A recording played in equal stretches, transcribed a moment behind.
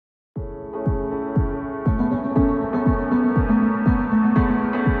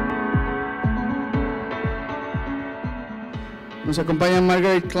Nos acompaña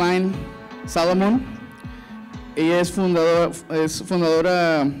Margaret Klein Salamon. Ella es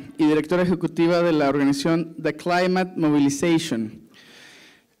fundadora y directora ejecutiva de la organización The Climate Mobilization.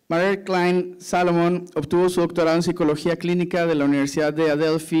 Margaret Klein Salamon obtuvo su doctorado en psicología clínica de la Universidad de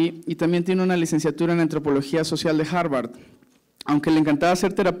Adelphi y también tiene una licenciatura en antropología social de Harvard. Aunque le encantaba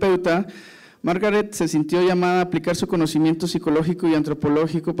ser terapeuta, Margaret se sintió llamada a aplicar su conocimiento psicológico y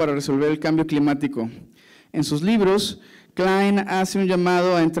antropológico para resolver el cambio climático. En sus libros, Klein hace un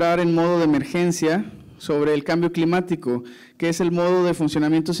llamado a entrar en modo de emergencia sobre el cambio climático, que es el modo de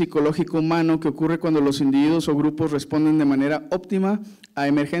funcionamiento psicológico humano que ocurre cuando los individuos o grupos responden de manera óptima a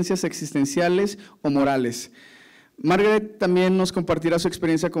emergencias existenciales o morales. Margaret también nos compartirá su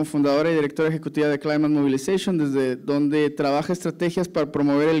experiencia como fundadora y directora ejecutiva de Climate Mobilization, desde donde trabaja estrategias para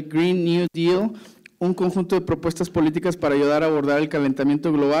promover el Green New Deal, un conjunto de propuestas políticas para ayudar a abordar el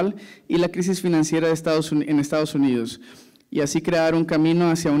calentamiento global y la crisis financiera en Estados Unidos, y así crear un camino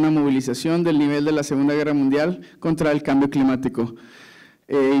hacia una movilización del nivel de la Segunda Guerra Mundial contra el cambio climático.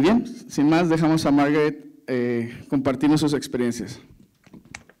 Y bien, sin más, dejamos a Margaret compartirnos sus experiencias.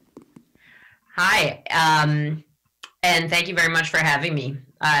 Hi, and thank you very much for having me.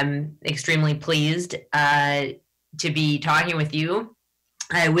 I'm extremely pleased to be talking with you.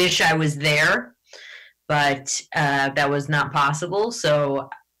 I wish I was there, but that was not possible. So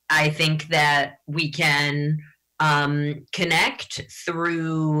I think that we can connect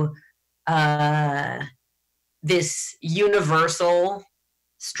through this universal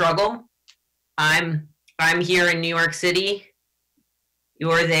struggle. I'm here in New York City.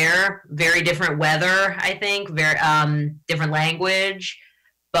 You're there. Very different weather, I think. Very different language,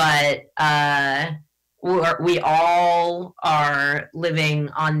 but we all are living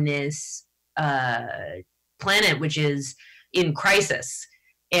on this planet, which is in crisis.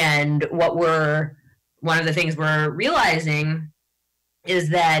 And one of the things we're realizing is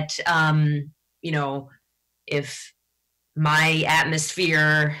that, if my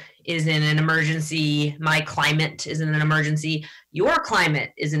atmosphere is in an emergency, my climate is in an emergency, your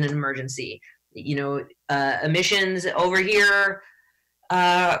climate is in an emergency. Emissions over here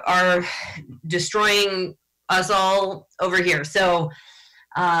are destroying us all over here. So,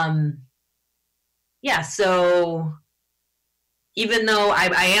 so even though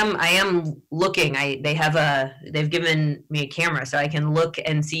I am looking, they've given me a camera so I can look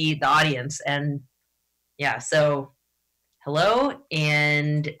and see the audience, and so hello,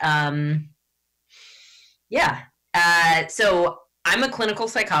 and so I'm a clinical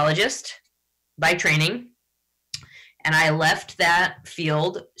psychologist by training, and I left that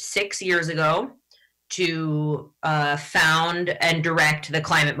field 6 years ago to found and direct the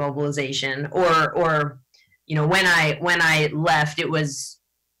Climate Mobilization, or when I left, it was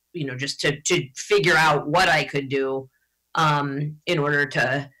just to figure out what I could do in order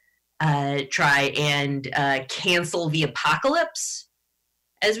to try and cancel the apocalypse,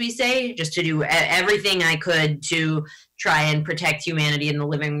 as we say, just to do everything I could to try and protect humanity in the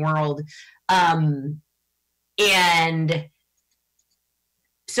living world. And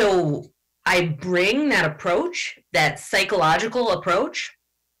so I bring that approach, that psychological approach,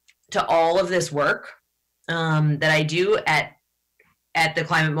 to all of this work that I do at the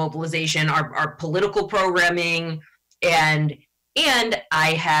Climate Mobilization, our political programming, and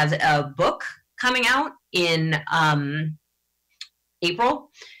I have a book coming out in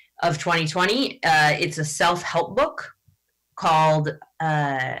April of 2020. It's a self-help book called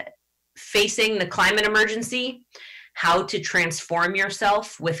Facing the Climate Emergency: How to Transform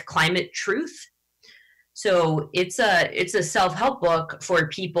Yourself with Climate Truth. So it's a self-help book for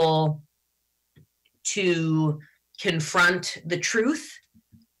people to confront the truth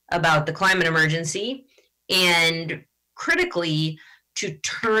about the climate emergency, and critically to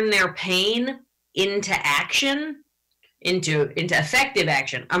turn their pain into action, into effective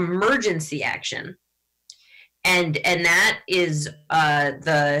action, emergency action. And that is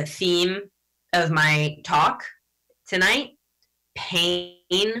the theme of my talk tonight: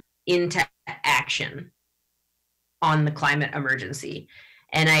 pain into action on the climate emergency.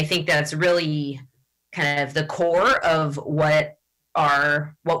 And I think that's really kind of the core of what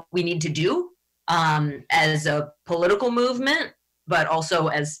we need to do as a political movement, but also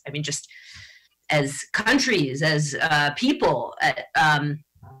as countries, as people.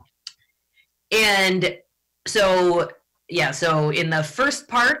 And so in the first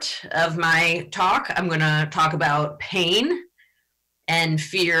part of my talk, I'm going to talk about pain and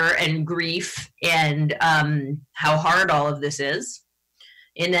fear and grief and how hard all of this is.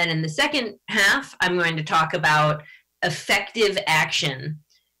 And then in the second half, I'm going to talk about effective action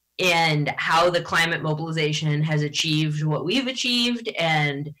and how the climate mobilization has achieved what we've achieved,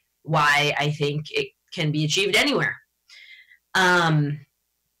 and why I think it can be achieved anywhere.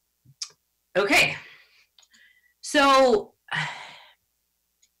 Okay, so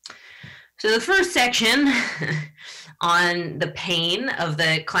the first section on the pain of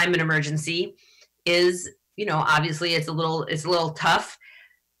the climate emergency is, obviously it's a little tough.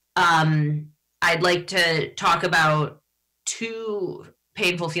 I'd like to talk about two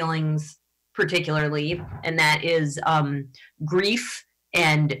painful feelings particularly, and that is grief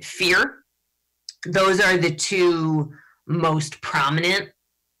and fear. Those are the two most prominent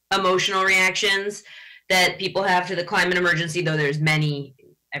emotional reactions that people have to the climate emergency, though there's many.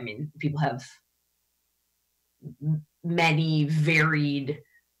 I mean, people have many varied,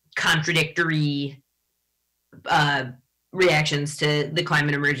 contradictory reactions to the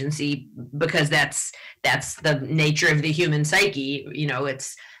climate emergency, because that's the nature of the human psyche.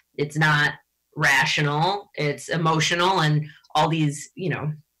 It's not rational, it's emotional, and all these,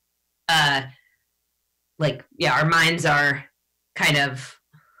 our minds are kind of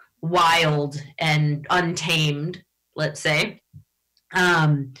wild and untamed, let's say.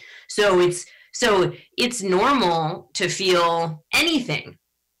 So it's normal to feel anything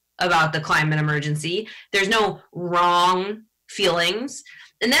about the climate emergency. There's no wrong feelings.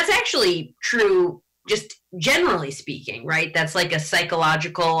 And that's actually true, just generally speaking, right? That's like a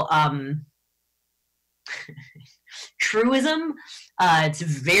psychological truism. It's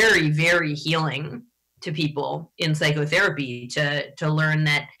very, very healing to people in psychotherapy to learn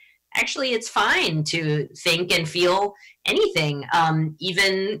that actually it's fine to think and feel anything,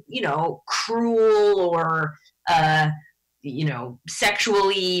 even, cruel or,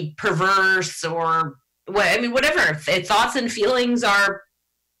 sexually perverse, or whatever. Thoughts and feelings are,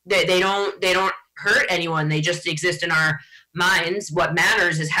 they don't hurt anyone. They just exist in our minds. What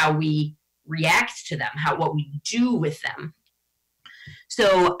matters is how we react to them, what we do with them.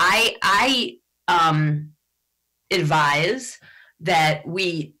 So I advise that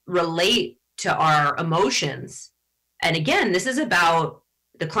we relate to our emotions. And again, this is about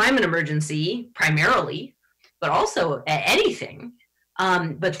the climate emergency primarily, but also anything.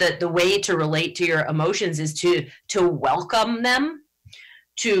 But the way to relate to your emotions is to welcome them,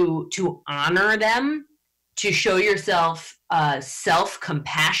 to honor them, to show yourself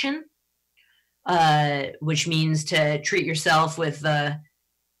self-compassion, which means to treat yourself with the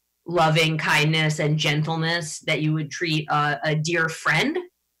loving kindness and gentleness that you would treat a dear friend.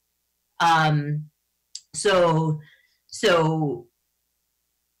 So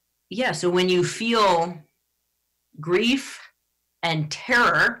when you feel grief and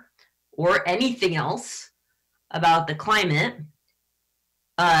terror or anything else about the climate,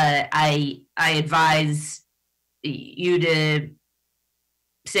 I advise you to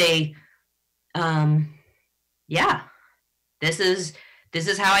say, this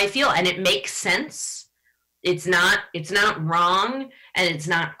is how I feel, and it makes sense. It's not wrong, and it's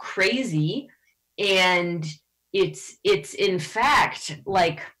not crazy, and it's in fact,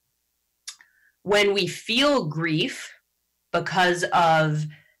 like, when we feel grief because of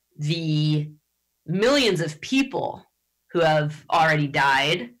the millions of people who have already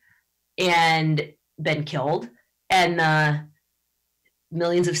died and been killed, and the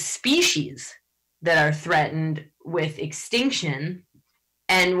millions of species that are threatened with extinction,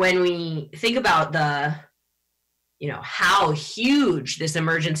 and when we think about how huge this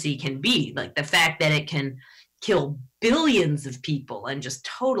emergency can be, like the fact that it can kill billions of people and just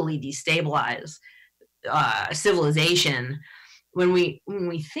totally destabilize civilization, when we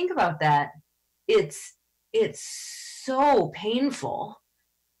think about that, it's so painful,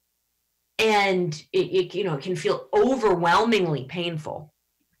 and it can feel overwhelmingly painful.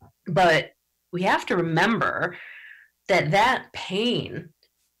 But we have to remember that pain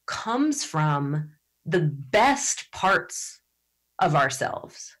comes from the best parts of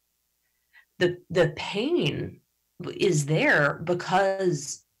ourselves. The pain is there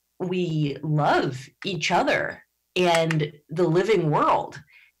because we love each other and the living world,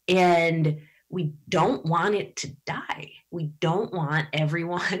 and we don't want it to die. We don't want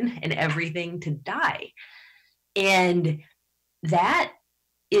everyone and everything to die. And that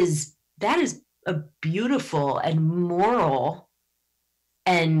is a beautiful and moral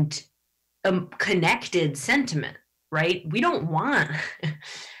and connected sentiment, right?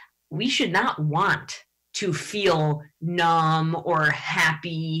 We should not want to feel numb or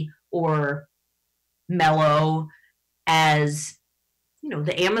happy or mellow as,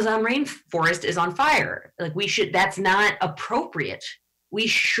 the Amazon rainforest is on fire. Like, that's not appropriate. We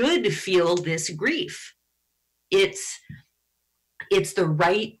should feel this grief. It's the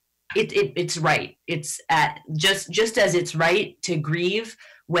right it's right. It's at just as it's right to grieve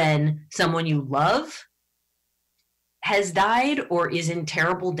when someone you love has died or is in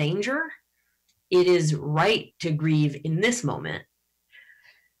terrible danger, it is right to grieve in this moment.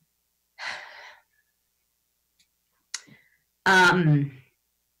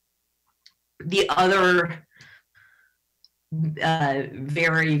 The other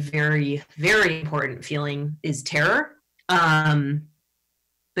very, very, very important feeling is terror.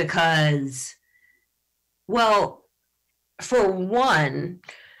 Because, well, for one,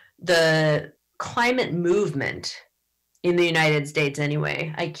 the climate movement in the United States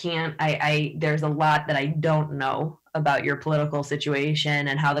anyway, there's a lot that I don't know about your political situation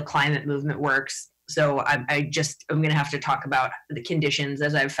and how the climate movement works. So I'm going to have to talk about the conditions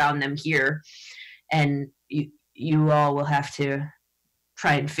as I've found them here. And you all will have to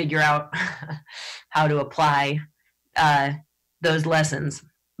try and figure out how to apply those lessons.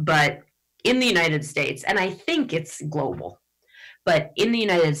 But in the United States, and I think it's global, but in the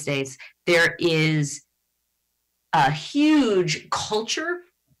United States, there is a huge culture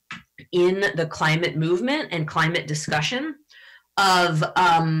in the climate movement and climate discussion of,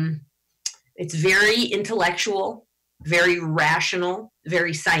 it's very intellectual, very rational,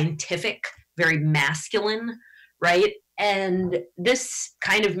 very scientific, very masculine, right? And this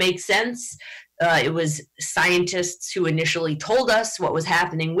kind of makes sense. It was scientists who initially told us what was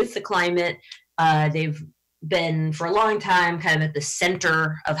happening with the climate. They've been for a long time kind of at the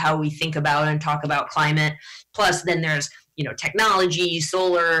center of how we think about and talk about climate. Plus then there's, technology,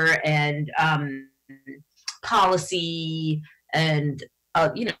 solar, and policy, and,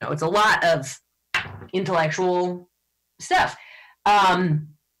 it's a lot of intellectual stuff.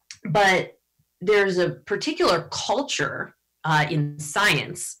 But there's a particular culture in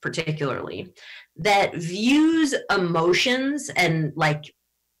science particularly that views emotions and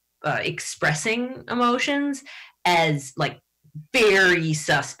expressing emotions as very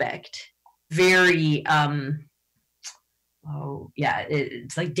suspect, very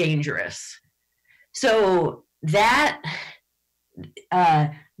it's dangerous. So that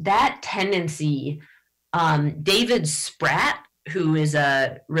tendency, David Spratt, who is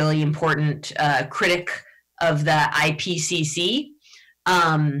a really important critic of the IPCC,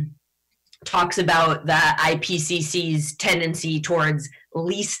 talks about the IPCC's tendency towards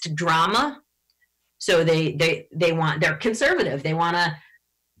least drama. So they're conservative. They want to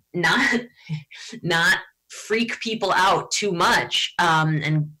not freak people out too much.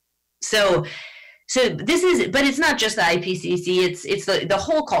 And so this is, but it's not just the IPCC. It's the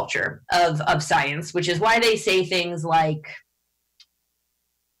whole culture of science, which is why they say things like,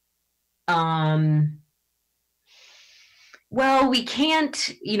 well, we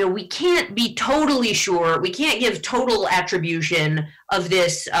can't be totally sure. We can't give total attribution of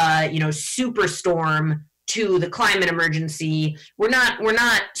this, superstorm to the climate emergency. We're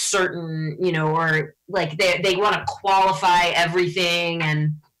not certain, or they want to qualify everything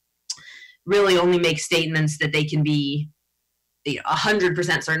and really only make statements that they can be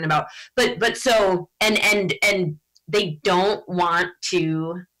 100% certain about. But so, and they don't want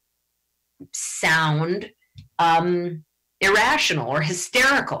to sound, irrational or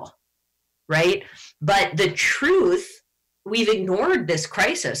hysterical, right? But the truth, we've ignored this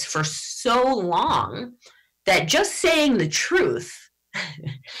crisis for so long that just saying the truth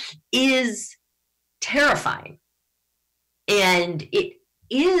is terrifying, and it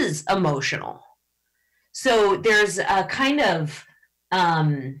is emotional. So there's a kind of,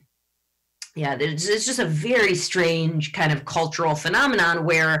 it's just a very strange kind of cultural phenomenon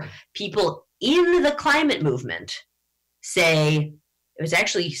where people in the climate movement say, it was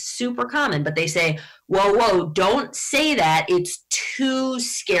actually super common, but they say, whoa, don't say that, it's too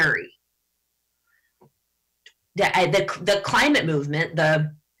scary. The climate movement,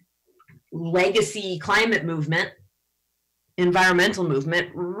 the legacy climate movement, environmental movement,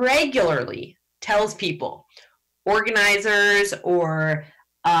 regularly tells people, organizers or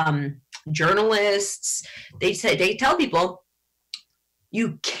journalists, they tell people,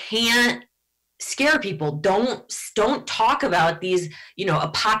 you can't scare people. Don't talk about these,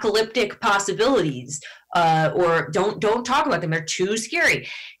 apocalyptic possibilities, or don't talk about them. They're too scary.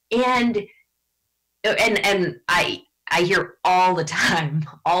 And I hear all the time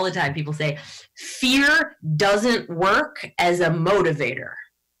people say, fear doesn't work as a motivator,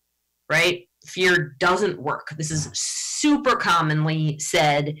 right? Fear doesn't work. This is super commonly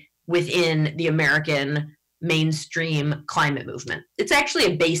said within the American mainstream climate movement. It's actually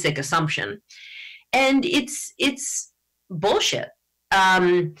a basic assumption. And it's bullshit.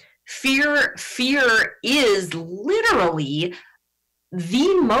 Fear is literally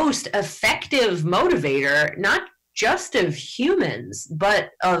the most effective motivator, not just of humans,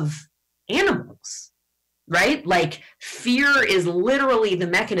 but of animals, right? Like fear is literally the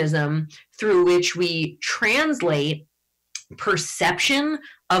mechanism through which we translate perception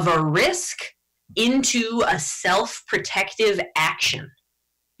of a risk into a self-protective action,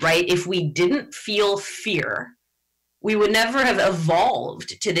 right? If we didn't feel fear, we would never have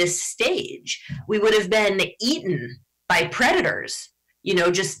evolved to this stage. We would have been eaten by predators,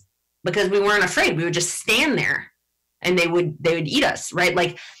 just because we weren't afraid. We would just stand there and they would eat us, right?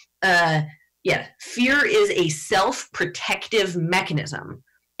 Like, fear is a self-protective mechanism,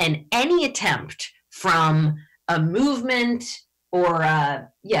 and any attempt from a movement or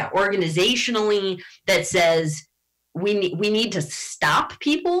organizationally that says we need to stop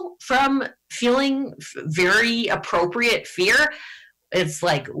people from feeling very appropriate fear, it's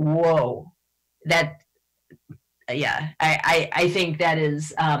like, whoa, I think that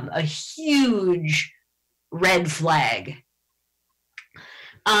is a huge red flag.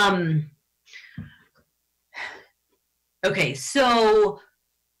 Okay, so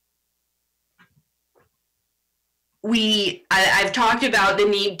I've talked about the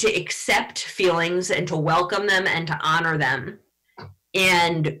need to accept feelings and to welcome them and to honor them,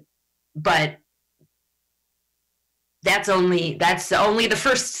 but that's only the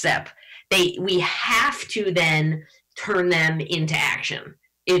first step. We have to then turn them into action.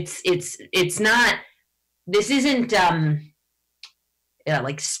 It's not, this isn't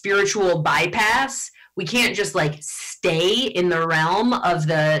like spiritual bypass. We can't just like stay in the realm of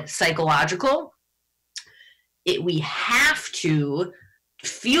the psychological. We have to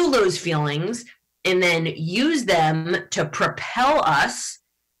feel those feelings and then use them to propel us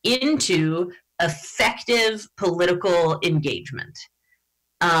into effective political engagement.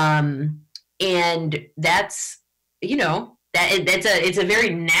 And that's, it's a very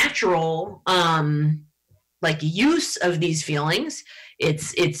natural, like use of these feelings.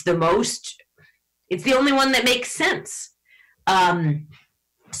 It's the only one that makes sense.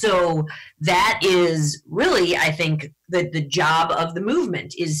 So that is really, I think, the job of the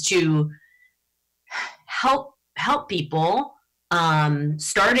movement is to help people,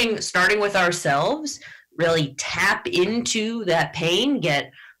 starting with ourselves, really tap into that pain,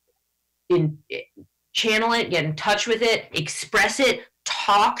 channel it, get in touch with it, express it,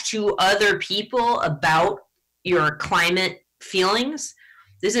 talk to other people about your climate feelings.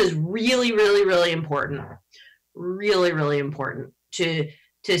 This is really, really, really important. Really, really important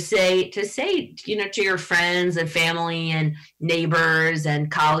to say, to your friends and family and neighbors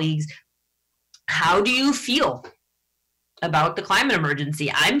and colleagues, how do you feel about the climate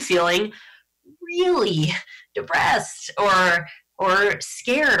emergency? I'm feeling really depressed or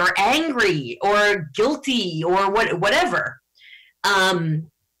scared or angry or guilty or whatever.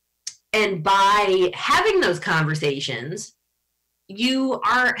 And by having those conversations, you're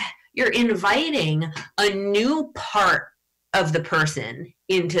inviting a new part of the person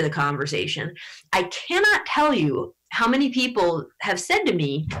into the conversation. I cannot tell you how many people have said to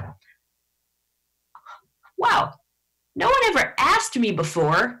me, wow, no one ever asked me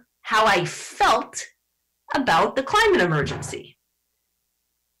before how I felt about the climate emergency.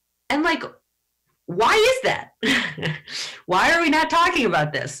 And like, why is that? Why are we not talking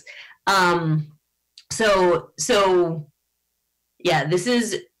about this? So yeah, this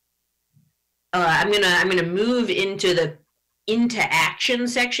is, I'm gonna move into the action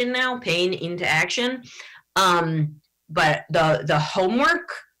section now, pain into action. But the homework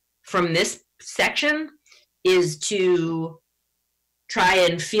from this section is to try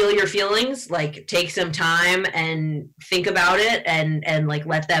and feel your feelings, like take some time and think about it and like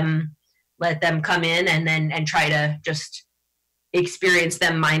let them come in and try to just experience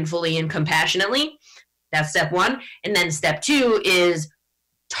them mindfully and compassionately. That's step one. And then step two is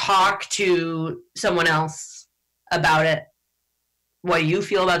talk to someone else about it. What do you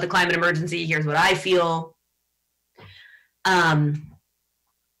feel about the climate emergency? Here's what I feel.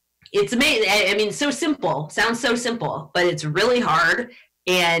 It's amazing. I mean, so simple. Sounds so simple, but it's really hard,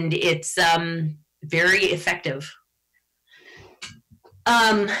 and it's very effective.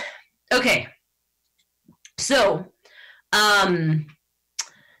 Okay. So,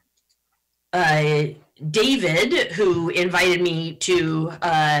 David, who invited me to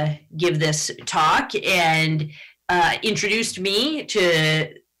give this talk and introduced me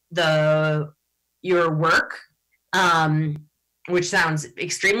to your work, which sounds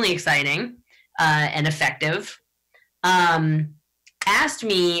extremely exciting and effective, asked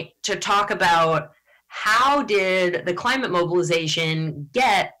me to talk about how did the climate mobilization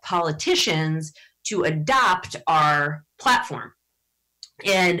get politicians to adopt our platform.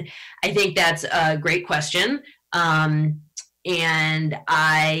 And I think that's a great question. And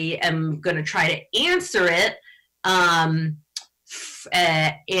I am going to try to answer it. And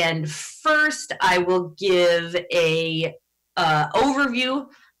first, I will give a overview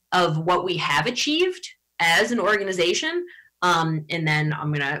of what we have achieved as an organization. And then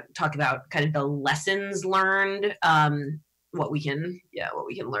I'm going to talk about kind of the lessons learned, what we can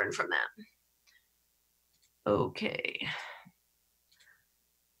learn from that. Okay.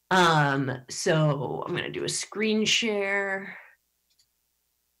 So I'm going to do a screen share.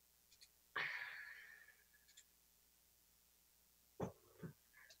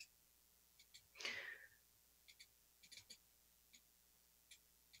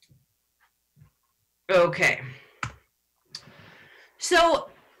 Okay. So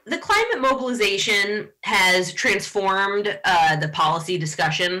the climate mobilization has transformed the policy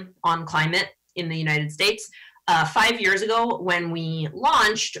discussion on climate in the United States. 5 years ago, when we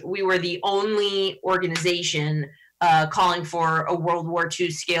launched, we were the only organization calling for a World War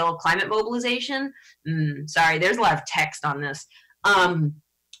II scale climate mobilization. Sorry, there's a lot of text on this.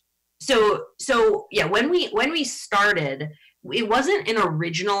 So yeah, when we started, it wasn't an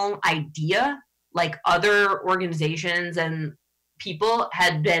original idea. Like other organizations and people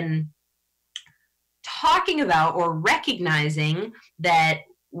had been talking about or recognizing that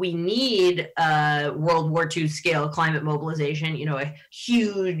we need a World War II scale climate mobilization, you know, a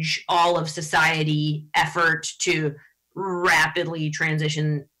huge all of society effort to rapidly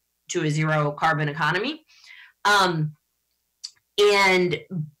transition to a zero carbon economy. But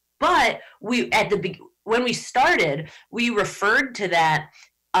when we started, we referred to that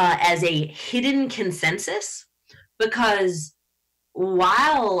as a hidden consensus, because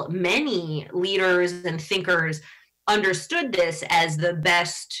while many leaders and thinkers understood this as the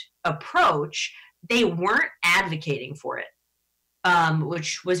best approach, they weren't advocating for it,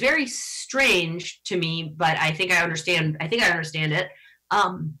 which was very strange to me. But I think I understand it.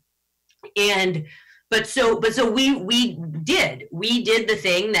 So we did the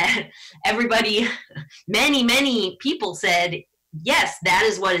thing that everybody, many people said, yes, that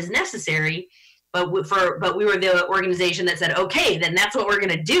is what is necessary. But we were the organization that said, okay, then that's what we're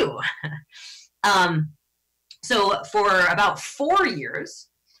going to do. So for about 4 years,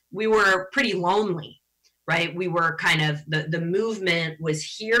 we were pretty lonely, right? We were kind of, the movement was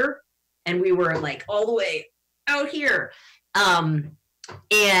here, and we were like all the way out here.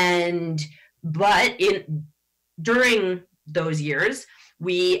 During those years,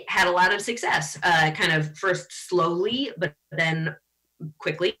 we had a lot of success, kind of first slowly, but then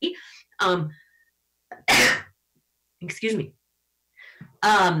quickly. Excuse me.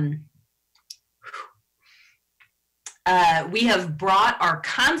 We have brought our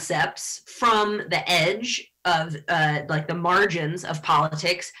concepts from the edge of like the margins of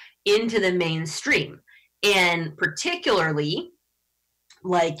politics into the mainstream. And particularly,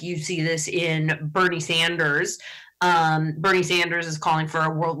 like you see this in Bernie Sanders. Bernie Sanders is calling for a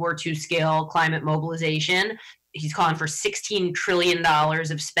World War II scale climate mobilization. He's calling for $16 trillion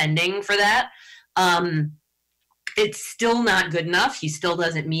of spending for that. It's still not good enough. He still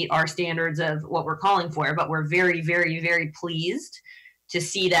doesn't meet our standards of what we're calling for, but we're very, very, very pleased to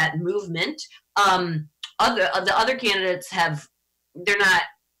see that movement. The other candidates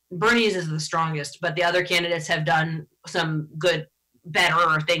Bernie's is the strongest, but the other candidates have done some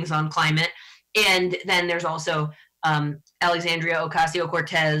better things on climate. And then there's also Alexandria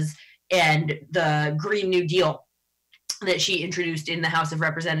Ocasio-Cortez and the Green New Deal that she introduced in the House of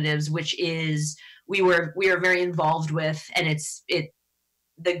Representatives, which is we are very involved with, and the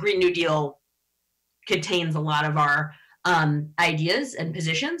Green New Deal contains a lot of our ideas and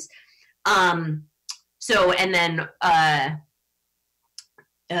positions. So, and then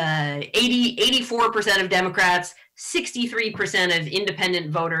 84% of Democrats, 63% of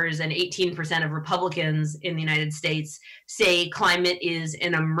independent voters, and 18% of Republicans in the United States say climate is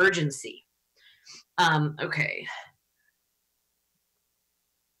an emergency. Okay.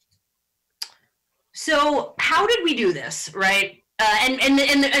 So how did we do this, right? And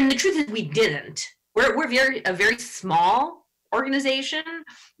the truth is we didn't. We're a very small organization,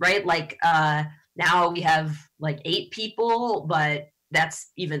 right? Like now we have like 8 people, but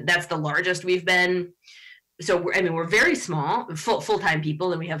that's the largest we've been. So we're very small, full-time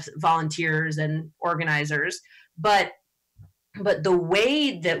people, and we have volunteers and organizers. But the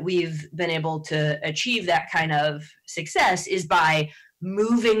way that we've been able to achieve that kind of success is by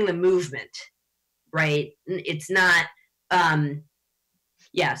moving the movement. Right? It's not,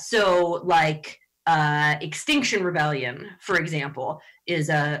 so like Extinction Rebellion, for example, is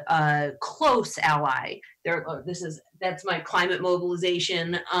a close ally. That's my Climate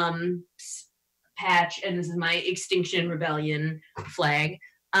Mobilization patch, and this is my Extinction Rebellion flag.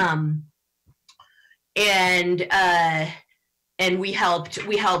 And we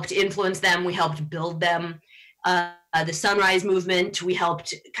helped influence them. We helped build them. The Sunrise Movement, we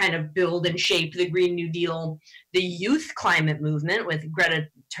helped kind of build and shape the Green New Deal. The youth climate movement with Greta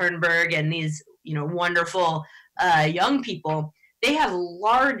Thunberg and these, wonderful young people, they have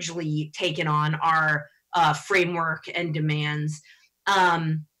largely taken on our framework and demands.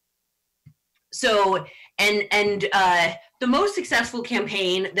 The most successful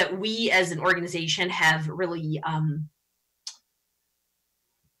campaign that we as an organization have really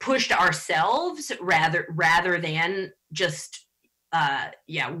pushed ourselves rather than just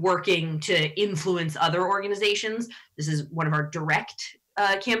working to influence other organizations. This is one of our direct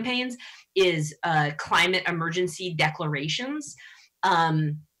campaigns, is climate emergency declarations.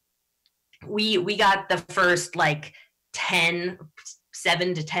 We got the first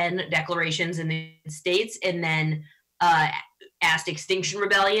 7 to 10 declarations in the United States, and then asked Extinction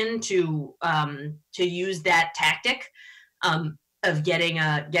Rebellion to use that tactic of getting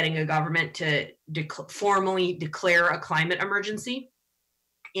a government to formally declare a climate emergency.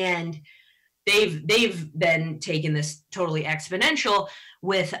 And they've then taken this totally exponential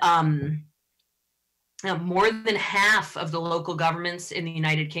with more than half of the local governments in the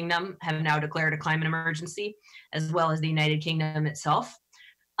United Kingdom have now declared a climate emergency, as well as the United Kingdom itself.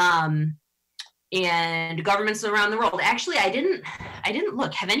 And governments around the world. Actually, I didn't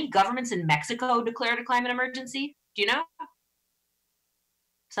look. Have any governments in Mexico declared a climate emergency? Do you know?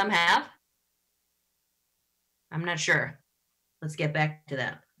 Some have. I'm not sure. Let's get back to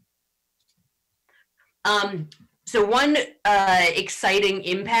that. So one exciting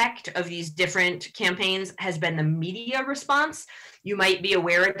impact of these different campaigns has been the media response. You might be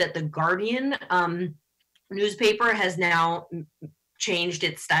aware that the Guardian newspaper has now changed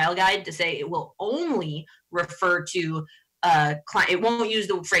its style guide to say it will only refer to it won't use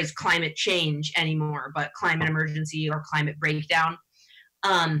the phrase climate change anymore, but climate emergency or climate breakdown.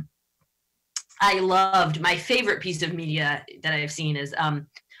 I loved, my favorite piece of media that I've seen is on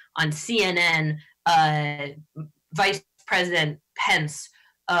CNN. Vice President Pence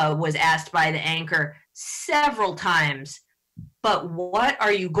was asked by the anchor several times, but what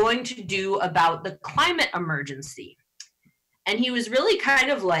are you going to do about the climate emergency? And he was really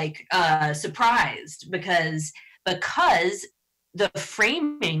kind of surprised because the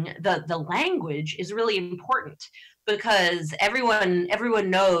framing, the language is really important, because everyone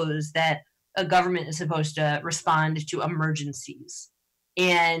knows that a government is supposed to respond to emergencies.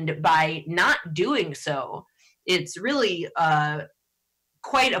 And by not doing so, it's really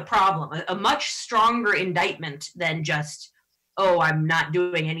quite a problem, a much stronger indictment than just, oh, I'm not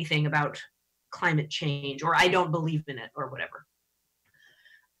doing anything about climate change, or I don't believe in it, or whatever.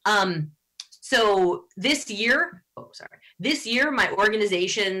 So this year, my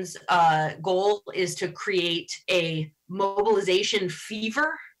organization's goal is to create a mobilization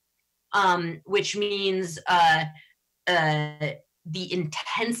fever, which means the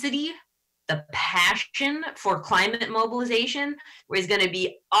intensity, the passion for climate mobilization is going to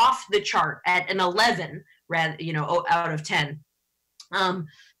be off the chart at an 11, out of 10.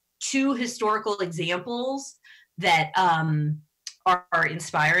 Two historical examples that are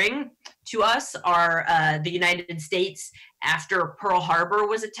inspiring to us are the United States after Pearl Harbor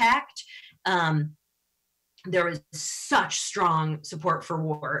was attacked. There was such strong support for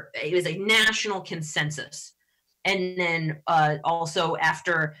war. It was a national consensus. And then also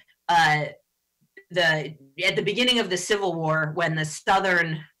after at the beginning of the Civil War, when the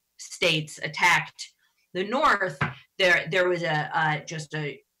southern states attacked the North, there was just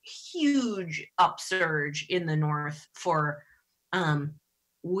a huge upsurge in the North for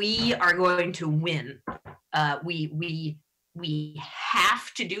we are going to win. We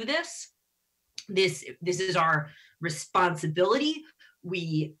have to do this. This is our responsibility.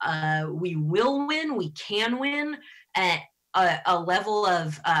 We will win. We can win at a level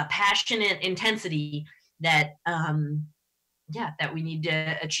of passionate intensity that that we need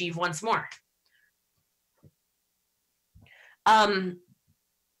to achieve once more.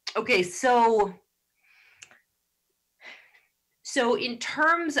 Okay, so in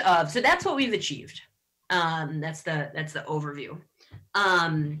terms of, so that's what we've achieved. That's the overview.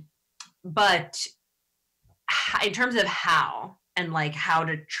 But in terms of how, and how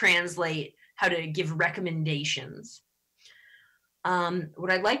to translate, how to give recommendations,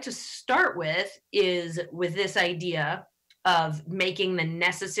 what I'd like to start with is with this idea of making the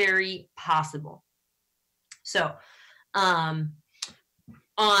necessary possible. So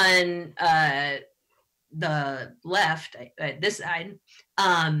on the left, this side,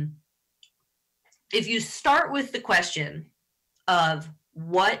 if you start with the question of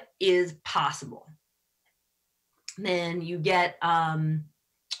what is possible, then you get,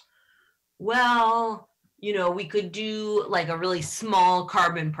 well, you know, we could do like a really small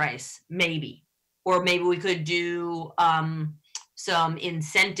carbon price, maybe, or maybe we could do some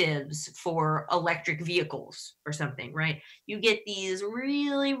incentives for electric vehicles or something, right? You get these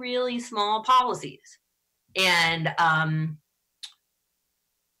really, really small policies, and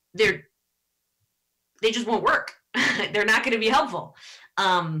they just won't work. They're not going to be helpful.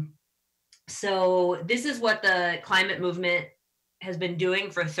 So this is what the climate movement has been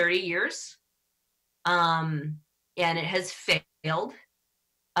doing for 30 years. And it has failed.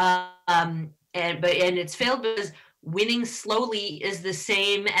 And it's failed because winning slowly is the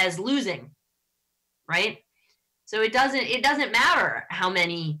same as losing, right? So it doesn't matter how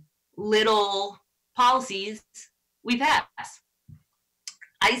many little policies we pass.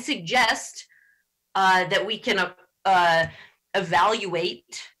 I suggest that we can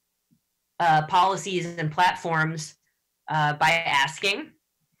evaluate policies and platforms by asking,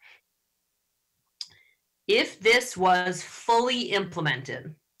 if this was fully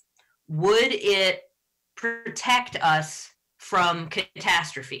implemented, would it protect us from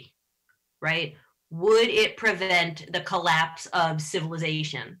catastrophe, right? Would it prevent the collapse of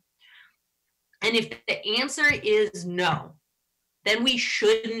civilization? And if the answer is no, then we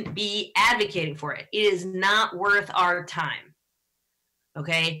shouldn't be advocating for it. It is not worth our time,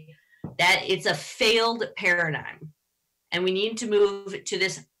 okay? That it's a failed paradigm. And we need to move to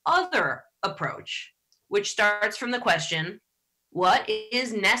this other approach, which starts from the question, what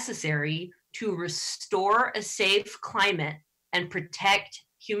is necessary to restore a safe climate and protect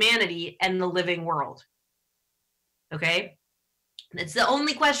humanity and the living world? Okay? It's the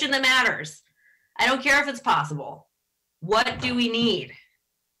only question that matters. I don't care if it's possible. What do we need?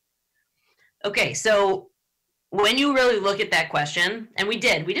 Okay, so when you really look at that question, and we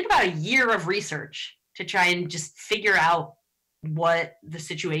did about a year of research to try and just figure out what the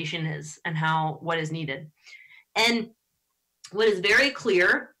situation is and what is needed. And what is very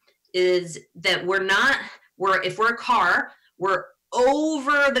clear is that if we're a car, we're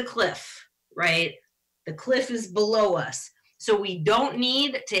over the cliff, right? The cliff is below us. So we don't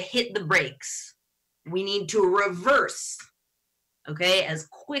need to hit the brakes. We need to reverse, okay, as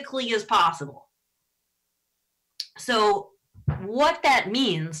quickly as possible. So what that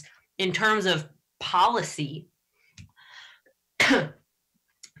means in terms of policy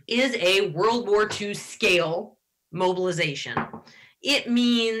is a World War II scale mobilization. It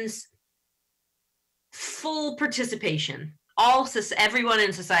means full participation. Everyone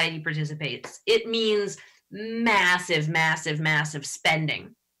in society participates. It means massive, massive, massive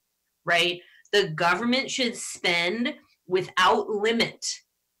spending, right? The government should spend without limit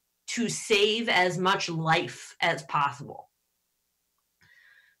to save as much life as possible.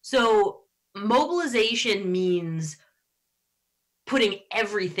 So mobilization means putting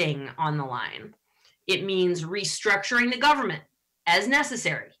everything on the line. It means restructuring the government as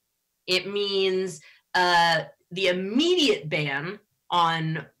necessary. It means the immediate ban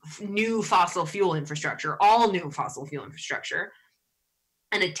on new fossil fuel infrastructure, all new fossil fuel infrastructure,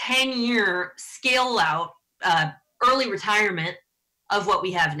 and a 10-year scale out, early retirement of what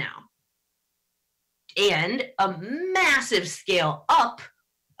we have now, and a massive scale up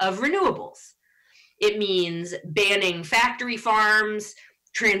of renewables. It means banning factory farms,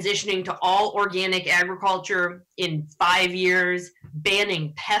 transitioning to all organic agriculture in 5 years,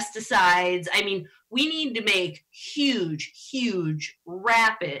 banning pesticides. I mean, we need to make huge, huge,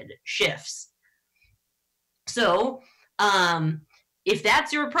 rapid shifts. So, if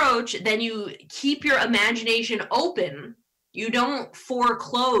that's your approach, then you keep your imagination open. You don't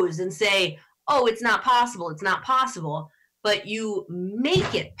foreclose and say, oh, it's not possible, it's not possible. But you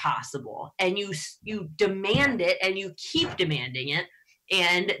make it possible, and you demand it, and you keep demanding it,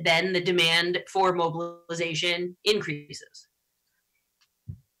 and then the demand for mobilization increases.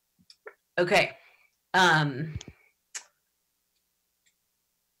 Okay.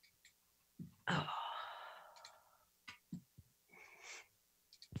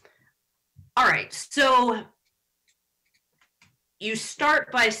 All right, so you start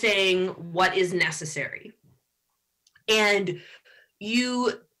by saying what is necessary, and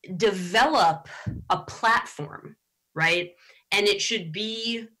you develop a platform, right? And it should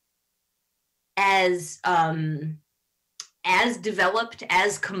be as developed,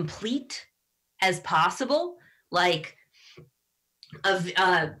 as complete as possible. Like,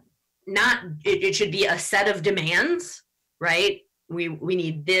 it should be a set of demands, right? we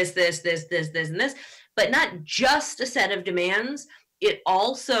need this, and this, but not just a set of demands. It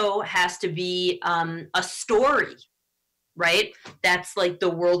also has to be a story, right? That's like the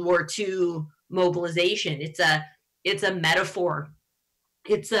World War II mobilization. It's a metaphor.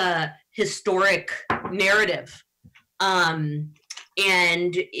 It's a historic narrative. And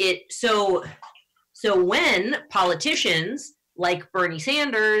so when politicians like Bernie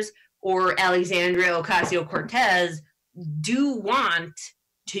Sanders or Alexandria Ocasio-Cortez do want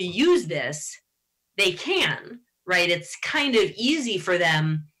to use this, they can, right? It's kind of easy for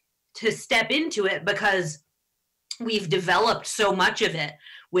them to step into it because we've developed so much of it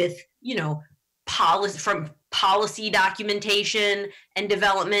with, policy, from policy documentation and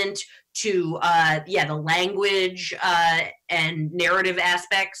development to, the language and narrative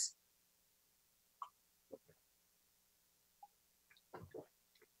aspects.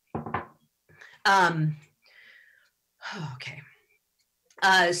 Okay.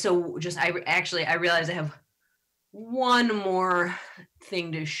 So just, I realize I have one more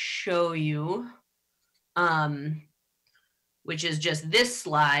thing to show you, which is just this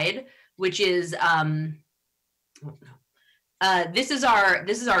slide, which is, this is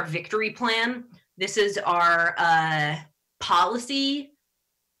our victory plan. This is our policy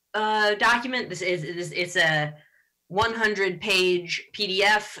document. It's a 100-page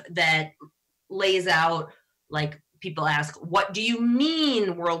PDF that lays out, like, people ask, what do you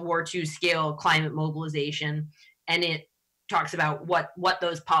mean World War II scale climate mobilization? And it talks about what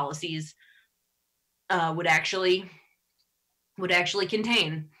those policies would actually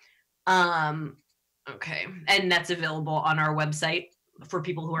contain. Okay, and that's available on our website for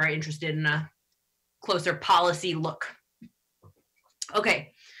people who are interested in a closer policy look.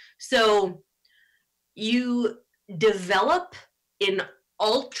 Okay, so you develop an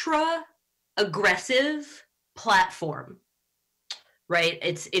ultra aggressive platform, right?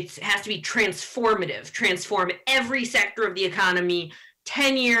 It has to be transformative, transform every sector of the economy,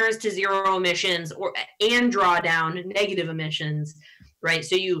 10 years to zero emissions, and draw down negative emissions, right?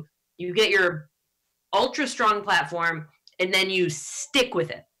 So you get your ultra strong platform and then you stick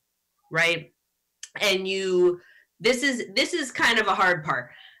with it, right? And this is kind of a hard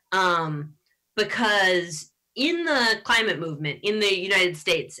part, because in the climate movement in the United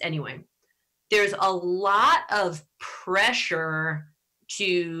States anyway, there's a lot of pressure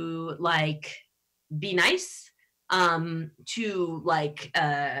to, like, be nice, to, like,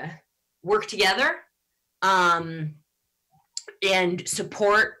 work together, and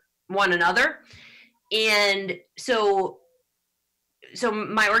support one another. And so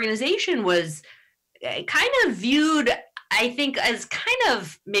my organization was kind of viewed, I think, as kind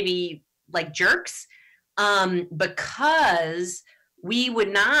of maybe like jerks, because we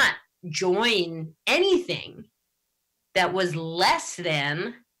would not join anything that was less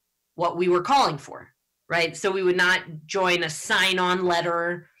than what we were calling for, right? So we would not join a sign-on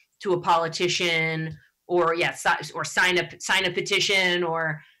letter to a politician, or sign a petition,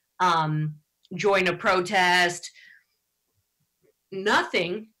 or join a protest.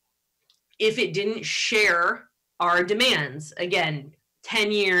 Nothing if it didn't share our demands. Again,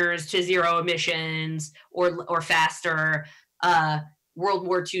 10 years to zero emissions or faster, World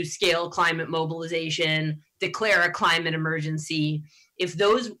War II scale climate mobilization, declare a climate emergency. If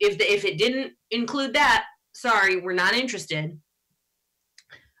it didn't include that, sorry, we're not interested.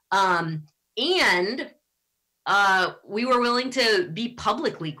 And we were willing to be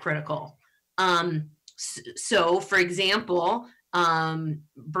publicly critical. So, for example,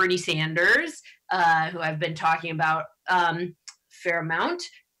 Bernie Sanders, who I've been talking about fair amount,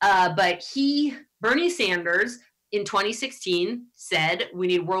 but Bernie Sanders in 2016 said we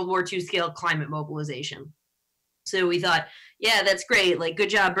need World War II scale climate mobilization. So we thought, yeah, that's great, like, good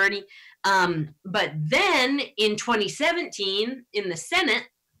job, Bernie. But then in 2017 in the Senate,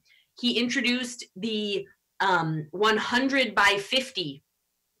 he introduced the 100 by 50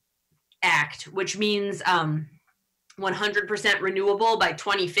 Act, which means 100% renewable by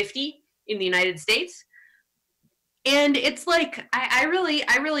 2050 in the United States. And it's like, I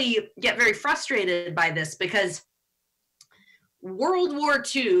really get very frustrated by this, because World War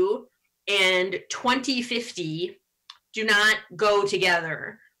II and 2050 do not go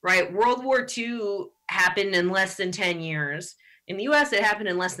together, right? World War II happened in less than 10 years. In the US, it happened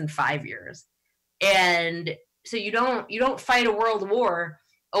in less than 5 years. And so you don't fight a world war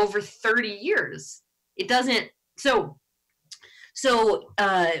over 30 years. It doesn't. So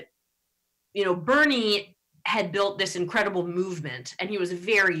Bernie had built this incredible movement, and he was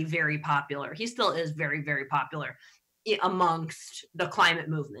very, very popular. He still is very, very popular amongst the climate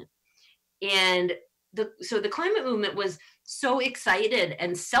movement. And the climate movement was so excited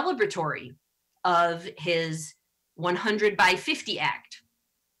and celebratory of his 100 by 50 Act.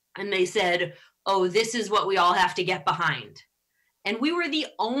 And they said, oh, this is what we all have to get behind. And we were the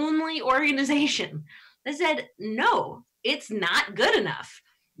only organization that said, no, it's not good enough.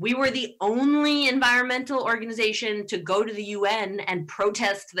 We were the only environmental organization to go to the UN and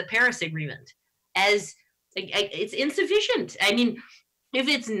protest the Paris Agreement as it's insufficient. I mean, if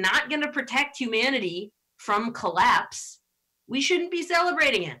it's not going to protect humanity from collapse, we shouldn't be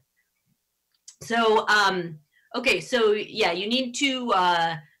celebrating it. So, okay, so yeah, you need to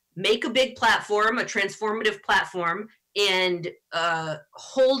make a big platform, a transformative platform, and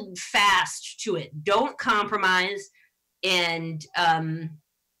hold fast to it. Don't compromise, and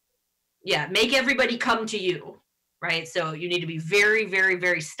yeah, make everybody come to you, right? So you need to be very, very,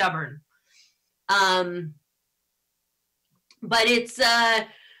 very stubborn. But it's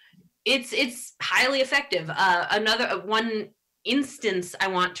highly effective. Another one instance I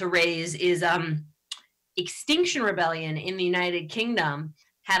want to raise is Extinction Rebellion in the United Kingdom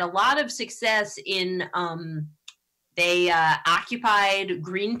had a lot of success in they occupied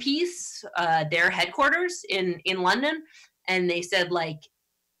Greenpeace, their headquarters in London, and they said, like,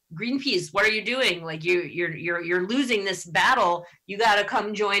 Greenpeace, what are you doing? Like, you're losing this battle. You got to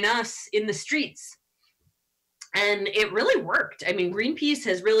come join us in the streets. And it really worked. I mean, Greenpeace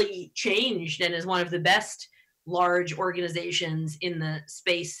has really changed and is one of the best large organizations in the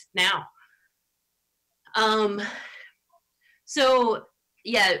space now. So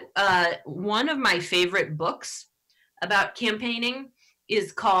yeah, one of my favorite books about campaigning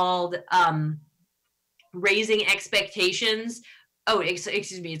is called Raising Expectations. Oh,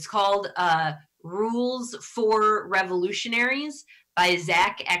 excuse me. It's called Rules for Revolutionaries by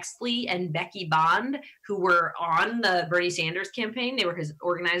Zach Exley and Becky Bond, who were on the Bernie Sanders campaign. They were his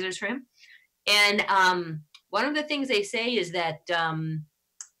organizers for him. And one of the things they say is that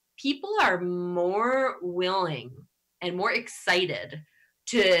people are more willing and more excited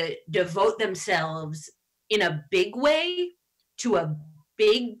to devote themselves in a big way to a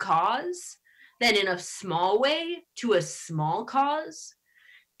big cause than in a small way to a small cause.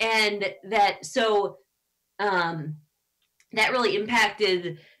 And that, so that really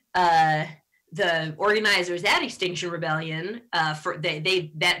impacted the organizers at Extinction Rebellion.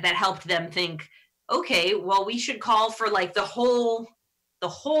 That helped them think, okay, well, we should call for like the whole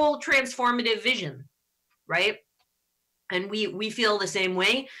transformative vision, right? And we feel the same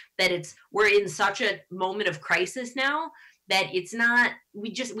way, that we're in such a moment of crisis now that it's not,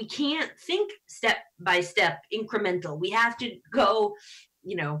 we can't think step by step incremental. We have to go,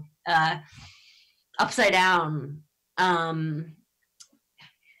 upside down.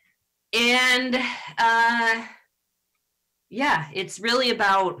 Yeah, it's really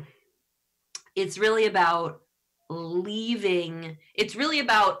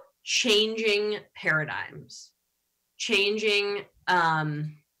about changing paradigms, changing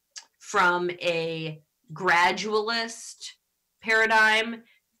from a gradualist paradigm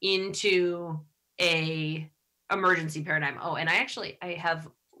into a emergency paradigm. Oh, and I have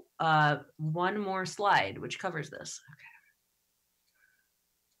one more slide which covers this.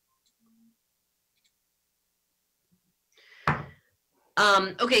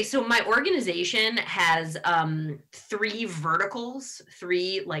 Okay, so my organization has 3 verticals,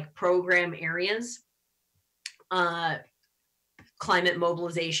 3 like program areas. Climate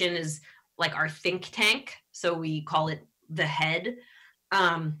Mobilization is like our think tank, so we call it the head.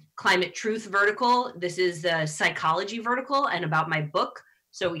 Climate Truth vertical, this is the psychology vertical and about my book,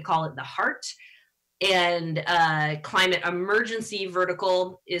 so we call it the heart. And Climate Emergency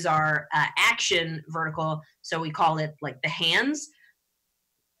vertical is our action vertical, so we call it like the hands.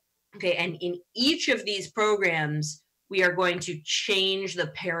 Okay, and in each of these programs, we are going to change the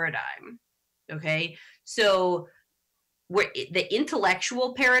paradigm, okay? So the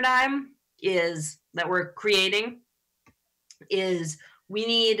intellectual paradigm that we're creating is we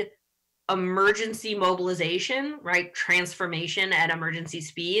need emergency mobilization, right? Transformation at emergency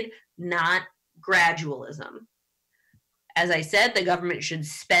speed, not gradualism. As I said, the government should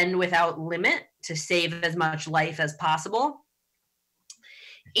spend without limit to save as much life as possible.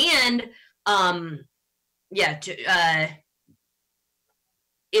 And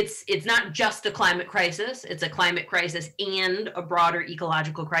it's not just a climate crisis, it's a climate crisis and a broader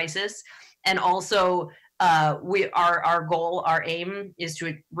ecological crisis. And also our aim is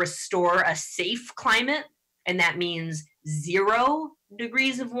to restore a safe climate, and that means 0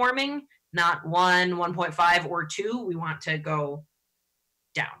 degrees of warming, not 1, 1.5, or 2. We want to go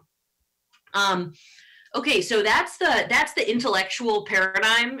down. Okay, so that's the intellectual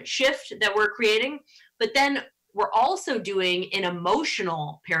paradigm shift that we're creating. But then we're also doing an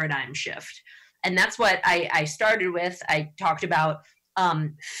emotional paradigm shift. And that's what I started with. I talked about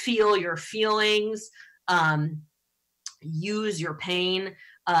feel your feelings, use your pain,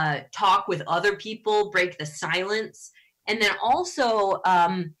 talk with other people, break the silence. And then also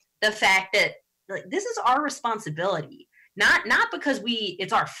the fact that like, this is our responsibility, not because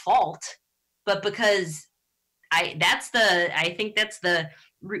it's our fault, but because I think that's the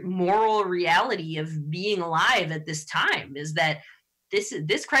moral reality of being alive at this time, is that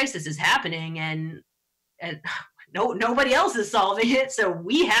this crisis is happening and nobody else is solving it, so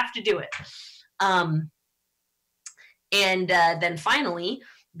we have to do it. And then finally,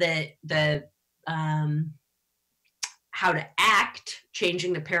 the how to act,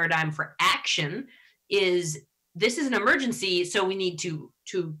 changing the paradigm for action, is this is an emergency, so we need to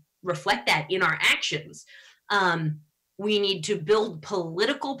reflect that in our actions. We need to build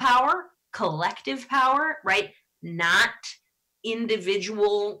political power, collective power, right? Not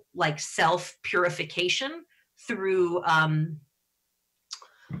individual like self-purification through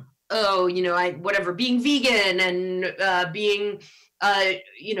being vegan and being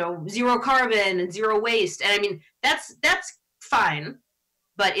zero carbon and zero waste. And I mean that's fine,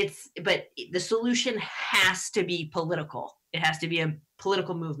 but the solution has to be political. It has to be a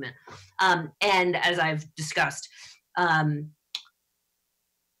political movement. And as I've discussed,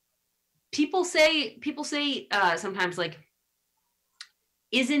 people say sometimes, like,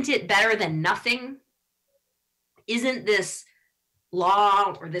 isn't it better than nothing? Isn't this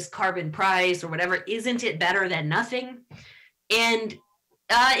law or this carbon price or whatever, isn't it better than nothing? And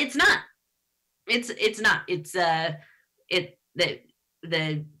it's not. It's not. It's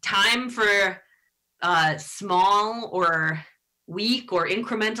the time for small or weak or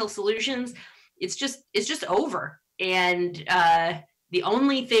incremental solutions, it's just over. And the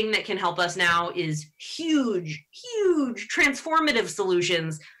only thing that can help us now is huge transformative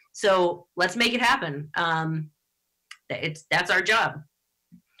solutions. So let's make it happen. That's our job.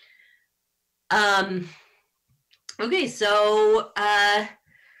 Okay, so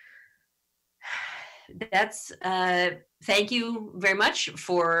that's thank you very much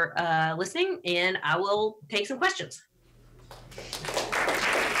for listening, and I will take some questions.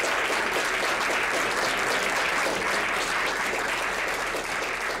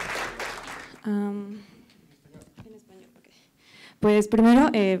 Pues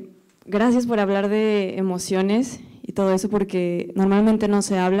primero, gracias por hablar de emociones y todo eso, porque normalmente no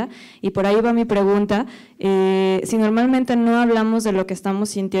se habla, y por ahí va mi pregunta. Si normalmente no hablamos de lo que estamos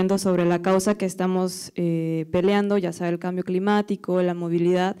sintiendo sobre la causa que estamos peleando, ya sea el cambio climático, la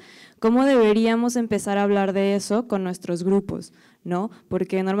movilidad, ¿cómo deberíamos empezar a hablar de eso con nuestros grupos? ¿No?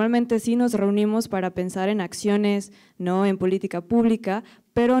 Porque normalmente sí nos reunimos para pensar en acciones, ¿no?, en política pública,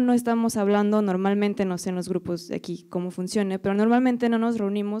 pero no estamos hablando normalmente, no sé en los grupos de aquí cómo funcione, pero normalmente no nos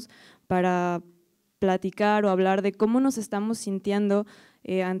reunimos para platicar o hablar de cómo nos estamos sintiendo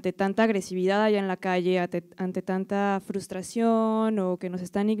ante tanta agresividad allá en la calle, ante tanta frustración, o que nos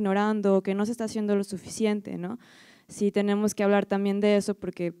están ignorando, o que no se está haciendo lo suficiente, ¿no? Sí tenemos que hablar también de eso,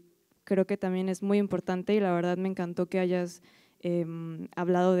 porque creo que también es muy importante, y la verdad me encantó que hayas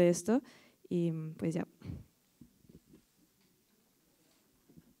hablado de esto, y pues ya.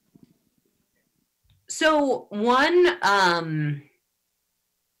 So one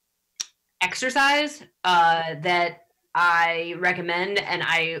exercise that I recommend, and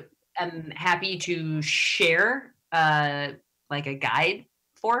I am happy to share like a guide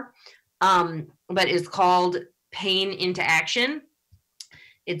for, but it's called Pain into Action.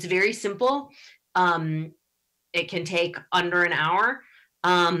 It's very simple. It can take under an hour,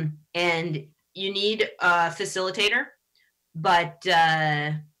 and you need a facilitator, but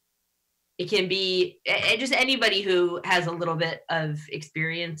it can be just anybody who has a little bit of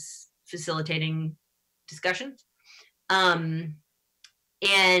experience facilitating discussions. And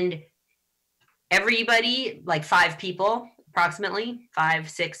everybody, like 5 people, approximately 5,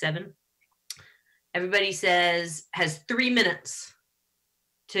 6, 7, everybody has 3 minutes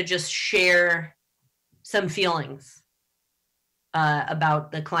to just share some feelings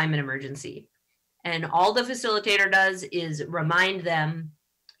about the climate emergency. And all the facilitator does is remind them,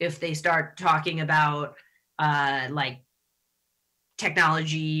 if they start talking about like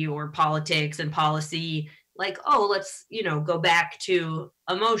technology or politics and policy, like, oh, let's, go back to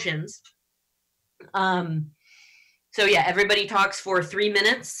emotions. So yeah, everybody talks for 3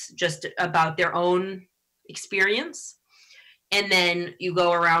 minutes just about their own experience. And then you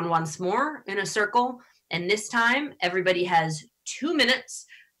go around once more in a circle. And this time, everybody has 2 minutes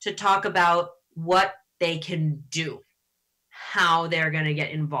to talk about what they can do, how they're going to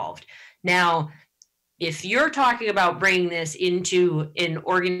get involved. Now, if you're talking about bringing this into an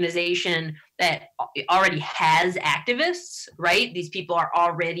organization that already has activists, right? These people are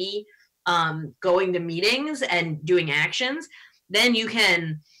already going to meetings and doing actions, then you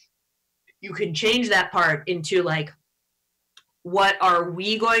can change that part into like, what are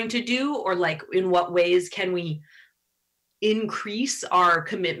we going to do? Or like, in what ways can we increase our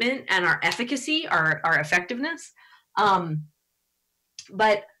commitment and our efficacy, our effectiveness?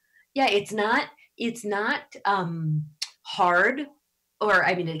 But yeah, it's not hard, or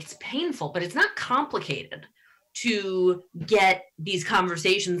I mean, it's painful, but it's not complicated to get these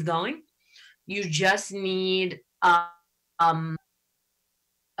conversations going. You just need a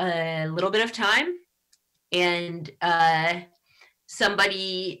little bit of time and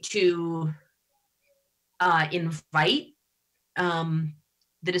somebody to invite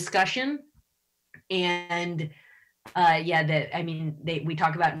the discussion. And we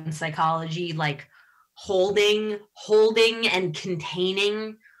talk about in psychology, like holding and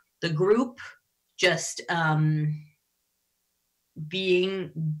containing the group, just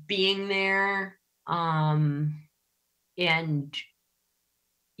being there, and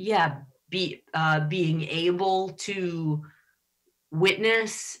being able to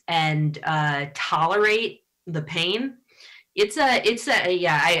witness and tolerate the pain.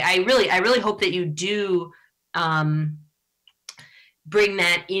 I really hope that you do bring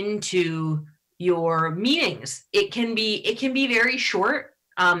that into your meetings. It can be very short.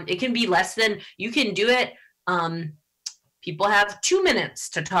 It can be less than, you can do it. People have 2 minutes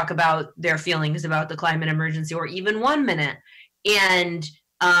to talk about their feelings about the climate emergency, or even 1 minute. And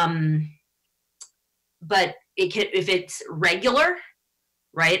but it can, if it's regular,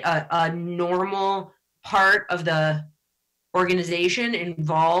 right? A normal part of the organization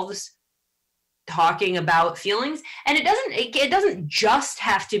involves talking about feelings, and it doesn't just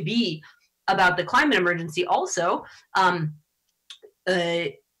have to be about the climate emergency. Also,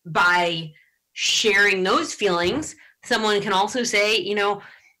 by sharing those feelings, someone can also say, you know,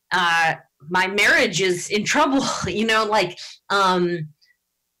 my marriage is in trouble. You know, like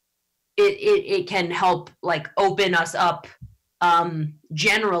it can help like open us up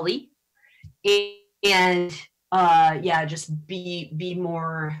generally, and just be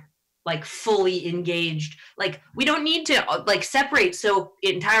more like fully engaged. Like, we don't need to like separate so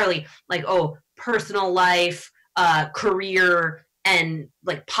entirely, like, oh, personal life, career, and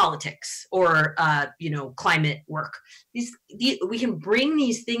like politics, or climate work. These we can bring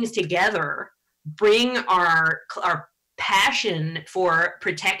these things together, bring our passion for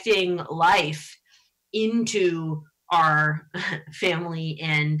protecting life into our family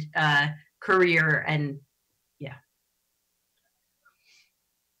and career, and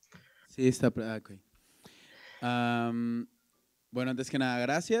Sí, está. Ok. Bueno, antes que nada,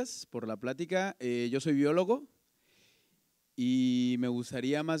 gracias por la plática. Yo soy biólogo y me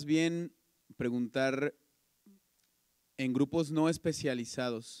gustaría más bien preguntar en grupos no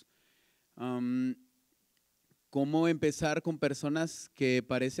especializados. ¿Cómo empezar con personas que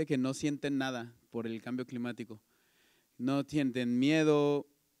parece que no sienten nada por el cambio climático? No sienten miedo,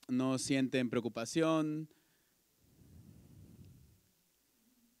 no sienten preocupación.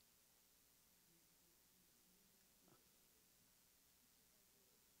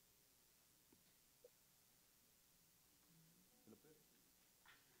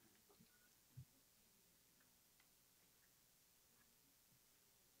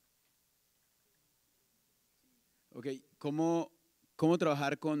 Ok, ¿cómo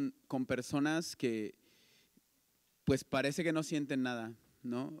trabajar con personas que pues parece que no sienten nada,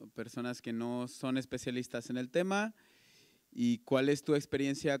 ¿no? Personas que no son especialistas en el tema. ¿Y cuál es tu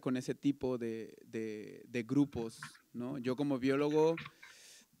experiencia con ese tipo de grupos, ¿no? Yo como biólogo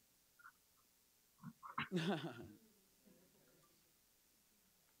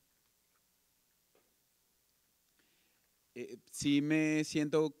sí me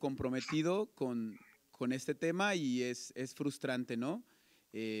siento comprometido con este tema, y es frustrante, ¿no?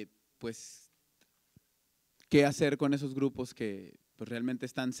 Pues, ¿qué hacer con esos grupos que pues, realmente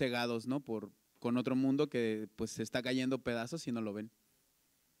están cegados, ¿no? con otro mundo que pues se está cayendo pedazos y no lo ven?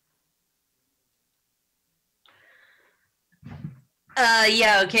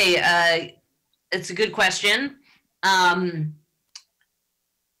 It's a good question.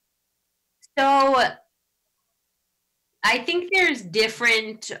 So I think there's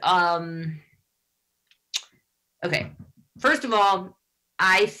different, okay, first of all,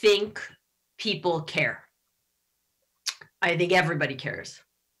 I think people care. I think everybody cares.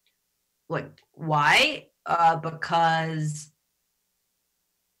 Like, why?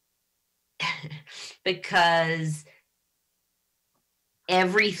 Because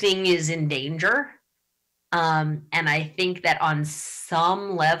everything is in danger. And I think that on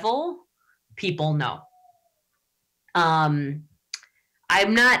some level, people know. I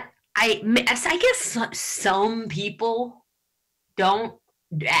guess some people don't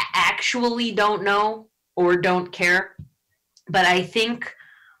know or don't care. But I think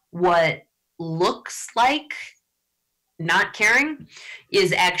what looks like not caring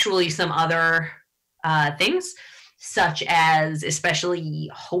is actually some other things, such as especially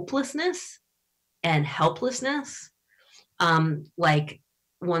hopelessness and helplessness. Like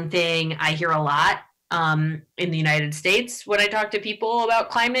one thing I hear a lot in the United States when I talk to people about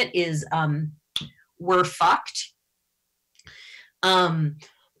climate is we're fucked. And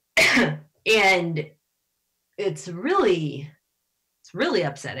it's really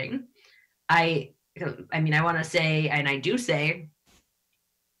upsetting. I mean, I want to say, and I do say,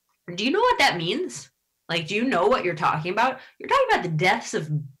 do you know what that means? Like, do you know what you're talking about? You're talking about the deaths of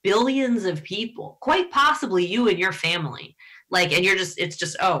billions of people, quite possibly you and your family. Like, and you're just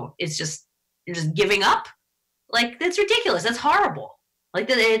giving up. Like, that's ridiculous. That's horrible. Like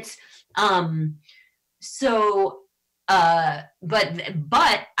that it's, but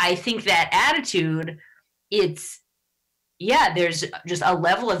I think that attitude, there's just a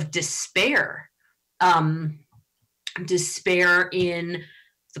level of despair, despair in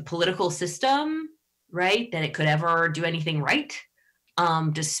the political system, right? That it could ever do anything right.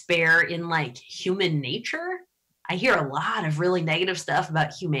 Despair in like human nature. I hear a lot of really negative stuff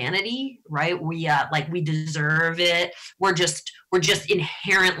about humanity, right? We deserve it. We're just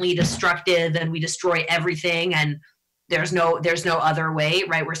inherently destructive and we destroy everything and there's no other way,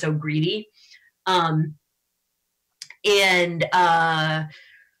 right? We're so greedy. I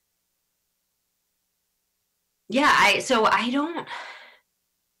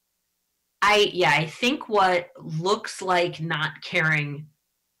think what looks like not caring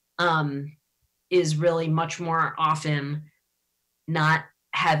is really much more often not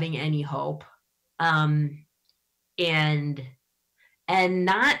having any hope, and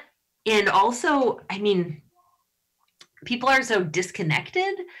also, I mean, people are so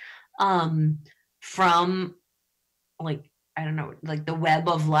disconnected from, like, I don't know, like the web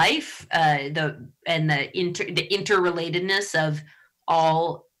of life, the interrelatedness of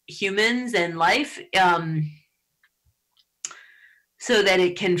all humans and life, so that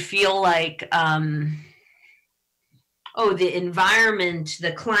it can feel like, the environment,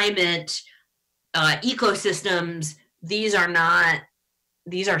 the climate, ecosystems, these are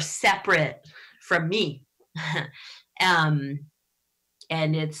separate from me. And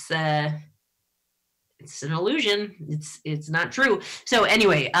it's an illusion. It's not true. So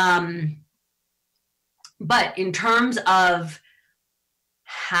anyway, but in terms of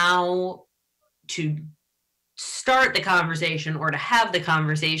how to start the conversation or to have the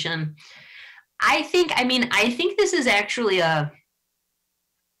conversation, I think this is actually I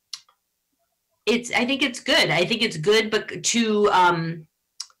think it's good. I think it's good, but to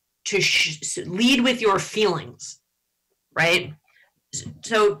lead with your feelings, right?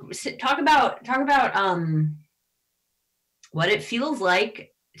 So talk about what it feels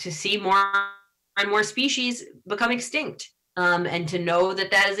like to see more and more species become extinct, and to know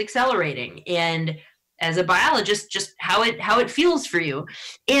that is accelerating, and as a biologist, just how it feels for you.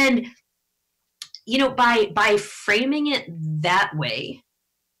 And you know, by framing it that way,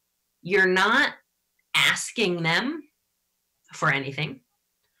 you're not asking them for anything.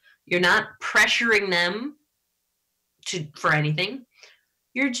 You're not pressuring them for anything.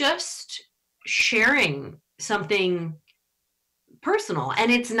 You're just sharing something personal. And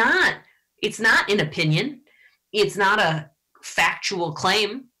it's not an opinion. It's not a factual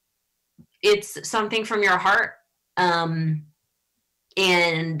claim. It's something from your heart. And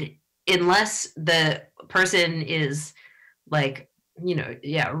unless the person is like,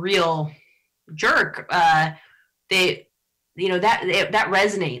 real jerk, that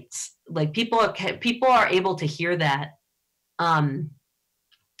resonates. Like people are able to hear that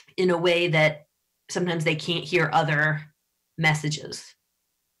in a way that sometimes they can't hear other messages.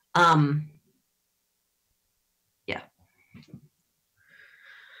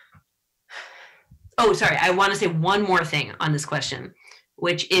 Oh, sorry. I want to say one more thing on this question,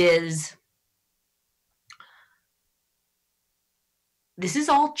 which is, this is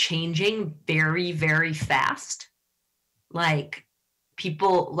all changing very, very fast. Like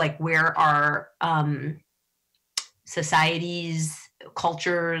people, like where our societies,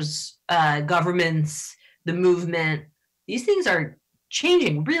 cultures, governments, the movement, these things are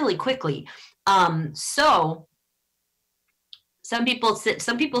changing really quickly. So some people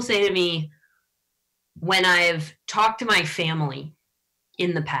say to me, when I've talked to my family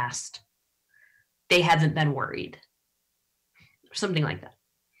in the past, they haven't been worried, or something like that.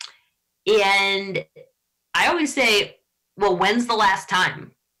 And I always say, well, when's the last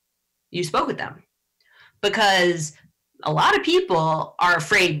time you spoke with them? Because a lot of people are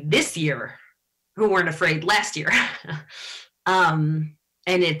afraid this year who weren't afraid last year. And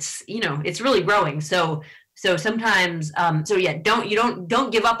it's, you know, it's really growing. So sometimes, so yeah,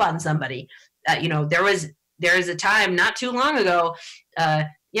 don't give up on somebody. You know, there is a time not too long ago,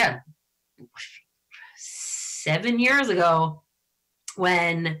 7 years ago,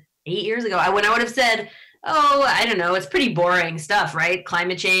 8 years ago, when I would have said, oh, I don't know, it's pretty boring stuff, right?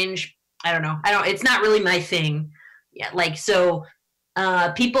 Climate change, I don't know. It's not really my thing. Yeah, like, so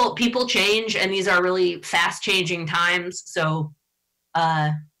people change, and these are really fast changing times. So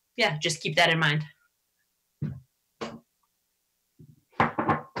yeah, just keep that in mind.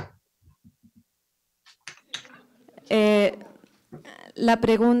 La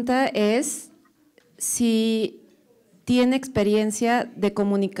pregunta es si tiene experiencia de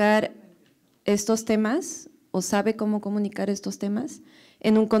comunicar estos temas o sabe cómo comunicar estos temas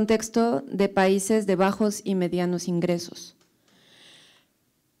en un contexto de países de bajos y medianos ingresos.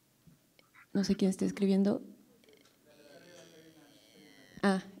 No sé quién está escribiendo.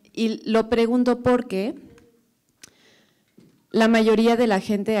 Y lo pregunto porque la mayoría de la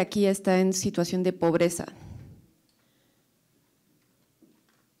gente aquí está en situación de pobreza,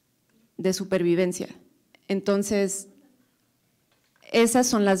 de supervivencia. Entonces, esas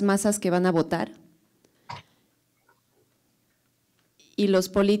son las masas que van a votar. Y los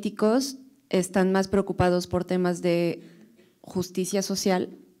políticos están más preocupados por temas de justicia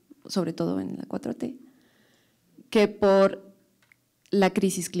social, sobre todo en la 4T, que por la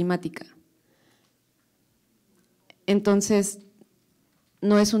crisis climática. Entonces,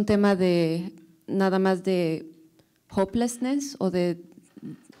 no es un tema de nada más de hopelessness o de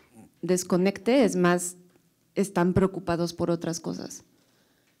desconecte, es más, están preocupados por otras cosas.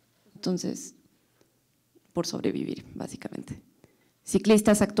 Entonces, por sobrevivir, básicamente.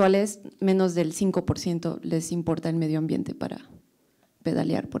 Ciclistas actuales, menos del 5% les importa el medio ambiente para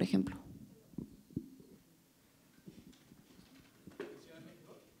pedalear, por ejemplo.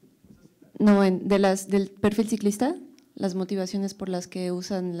 No, del perfil ciclista, las motivaciones por las que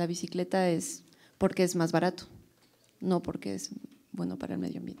usan la bicicleta es porque es más barato, no porque es bueno para el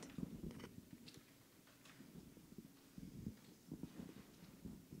medio ambiente.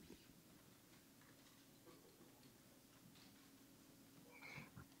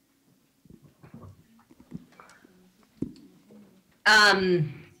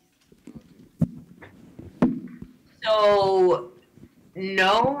 So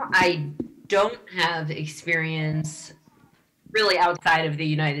no, I don't have experience really outside of the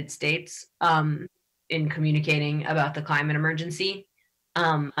United States in communicating about the climate emergency,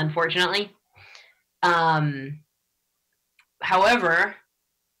 unfortunately. However,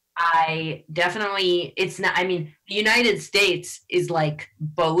 I definitely, the United States is like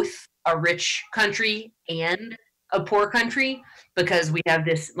both a rich country and a poor country because we have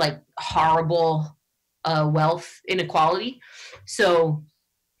this like horrible wealth inequality. So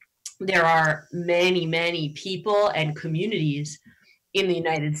there are many, many people and communities in the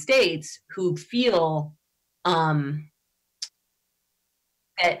United States who feel that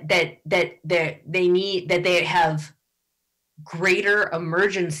they have greater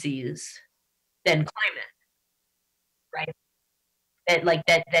emergencies than climate, right?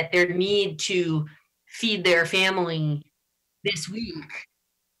 That their need to feed their family this week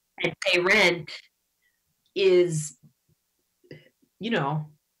and pay rent is, you know,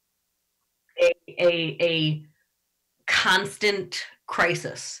 a constant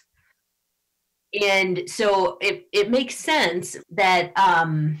crisis. And so it makes sense that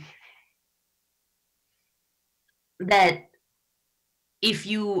that if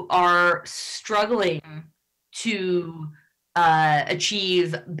you are struggling to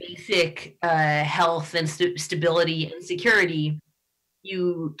achieve basic health and stability and security,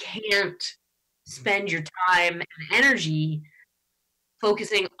 you can't spend your time and energy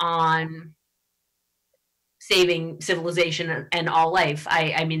focusing on saving civilization and all life.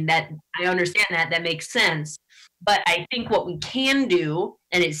 I mean, that I understand that makes sense. But I think what we can do,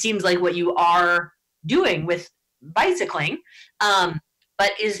 and it seems like what you are doing with bicycling,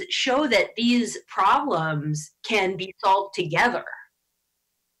 but is show that these problems can be solved together,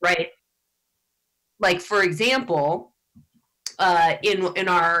 right? Like, for example, in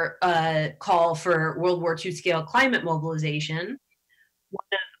our call for World War II scale climate mobilization,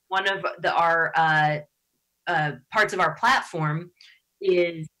 one of our parts of our platform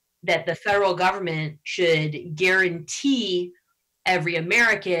is that the federal government should guarantee every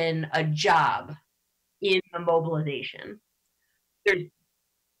American a job in the mobilization.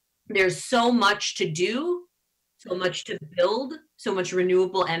 There's so much to do, so much to build, so much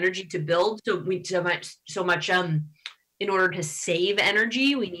renewable energy to build. So much in order to save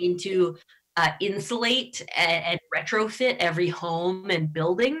energy, we need to insulate and retrofit every home and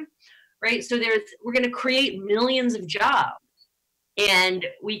building, right? So we're going to create millions of jobs, and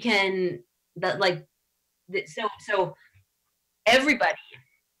we can so everybody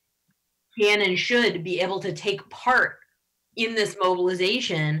can and should be able to take part in this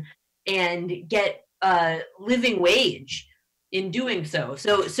mobilization and get a living wage in doing so.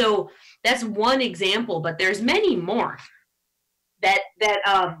 So that's one example, but there's many more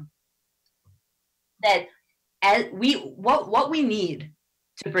what we need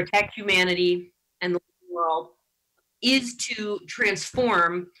to protect humanity and the world is to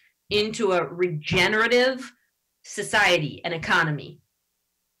transform into a regenerative society and economy.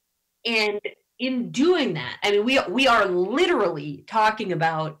 And in doing that, I mean, we are literally talking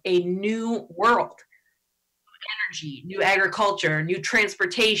about a new world. Energy, new agriculture, new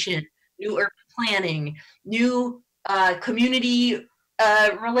transportation, new urban planning, new community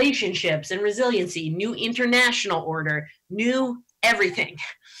relationships and resiliency, new international order, new everything,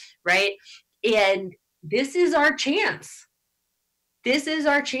 right? And this is our chance. This is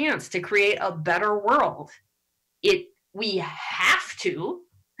our chance to create a better world. We have to,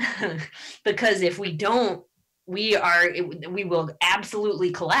 because if we don't, we will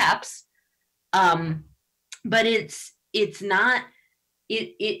absolutely collapse. But it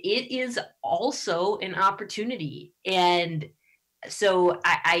is also an opportunity. And so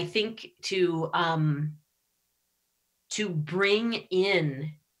I think to bring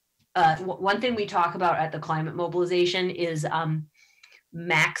in one thing we talk about at the Climate Mobilization is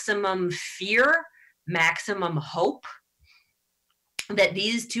maximum fear, maximum hope, that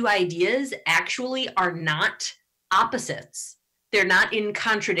these two ideas actually are not opposites. They're not in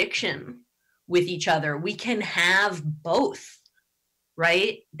contradiction with each other. We can have both,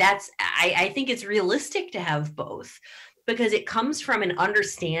 right? I think it's realistic to have both, because it comes from an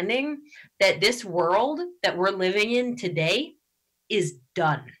understanding that this world that we're living in today is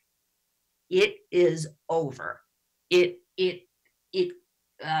done. It is over. Maybe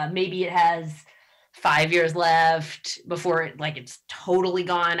it has 5 years left before it's totally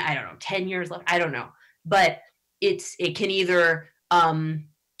gone. I don't know, 10 years left. I don't know. But it can either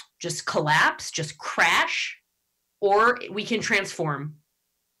just collapse, just crash, or we can transform.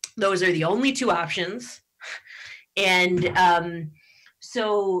 Those are the only two options. And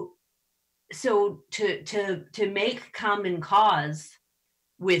so to make common cause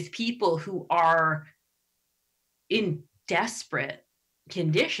with people who are in desperate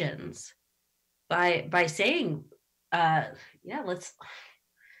conditions by saying,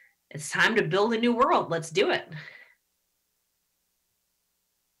 it's time to build a new world. Let's do it.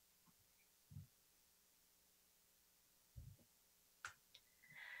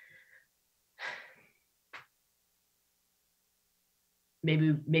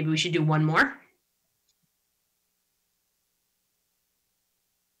 Maybe we should do one more.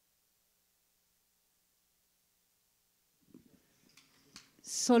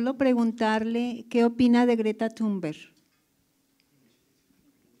 Solo preguntarle qué opina de Greta Thunberg.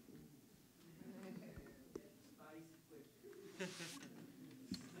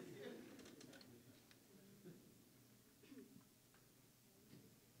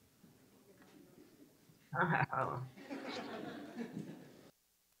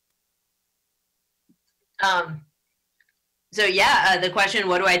 So yeah, the question,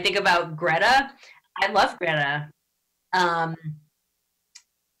 what do I think about Greta? I love Greta.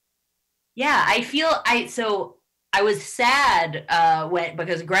 Yeah, I was sad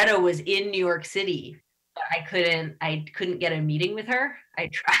because Greta was in New York City, but I couldn't get a meeting with her. I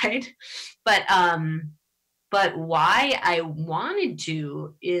tried, but why I wanted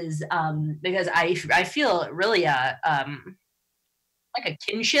to is because I feel really like a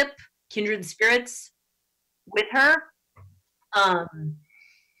kindred spirits with her.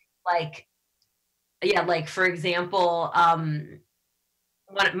 For example,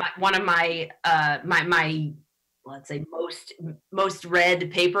 one of my let's say most read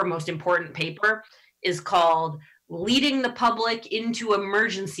paper, most important paper is called "Leading the Public into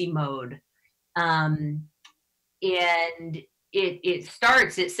Emergency Mode," and it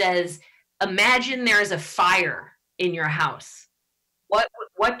says, imagine there's a fire in your house.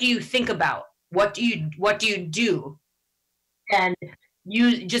 What do you think about? What do you do? And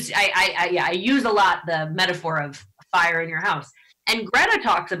I use a lot the metaphor of fire in your house. And Greta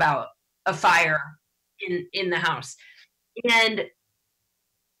talks about a fire in the house. And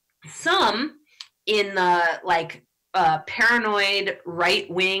some in the like paranoid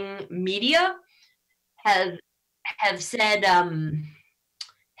right-wing media have said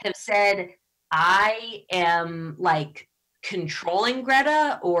I am like controlling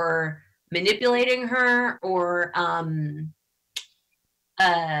Greta or manipulating her or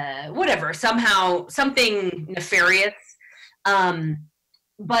whatever, somehow something nefarious.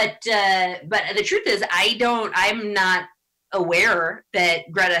 But the truth is, I'm not aware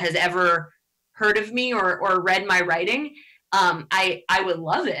that Greta has ever heard of me or read my writing. I would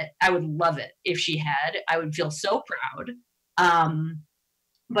love it. I would love it if she had. I would feel so proud.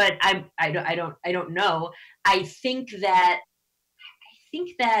 But I don't know. I think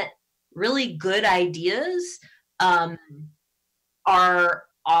that really good ideas are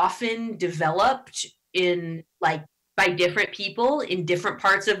often developed in like by different people in different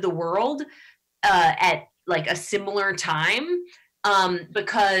parts of the world at like a similar time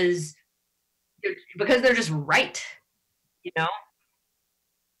because they're just right, you know.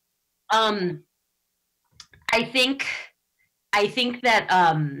 I think that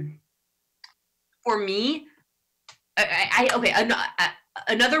for me,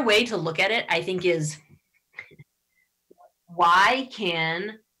 another way to look at it, I think, is why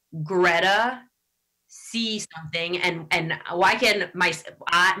can Greta see something and why can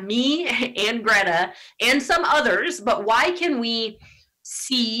me and Greta and some others, but why can we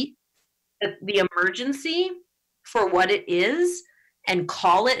see the emergency for what it is and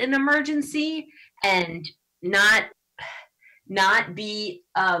call it an emergency and not be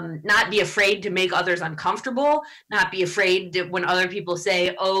afraid to make others uncomfortable, not be afraid to, when other people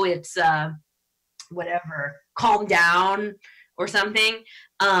say, oh, it's whatever, calm down or something.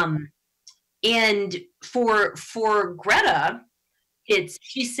 And for Greta,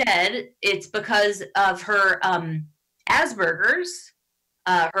 she said it's because of her Asperger's,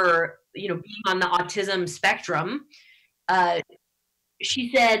 her being on the autism spectrum. She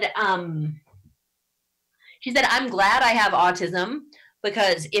said I'm glad I have autism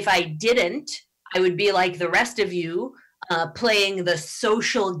because if I didn't, I would be like the rest of you, playing the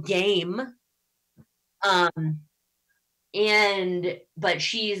social game. But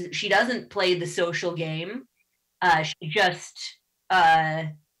she doesn't play the social game. She just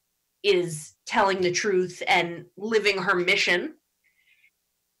is telling the truth and living her mission.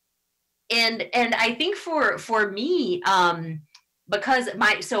 And I think for me, because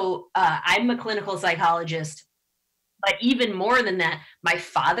I'm a clinical psychologist, but even more than that, my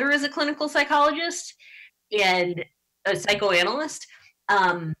father is a clinical psychologist and a psychoanalyst.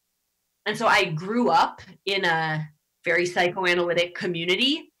 And so I grew up in a very psychoanalytic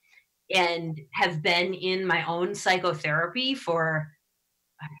community and have been in my own psychotherapy for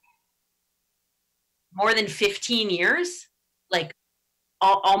more than 15 years, like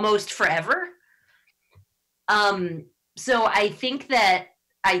almost forever. So I think that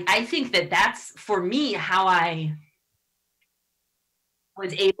that's for me how I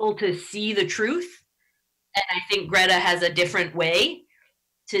was able to see the truth. And I think Greta has a different way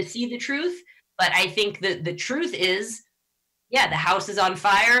to see the truth. But I think that the truth is, yeah, the house is on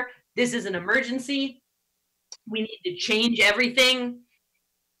fire. This is an emergency. We need to change everything.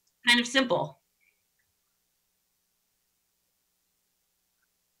 Kind of simple.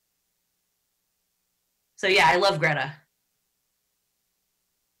 So yeah, I love Greta.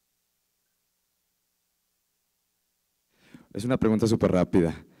 Es una pregunta súper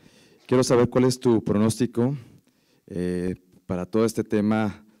rápida. Quiero saber cuál es tu pronóstico para todo este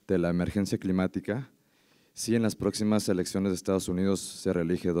tema de la emergencia climática si en las próximas elecciones de Estados Unidos se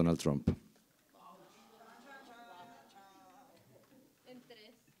reelige Donald Trump.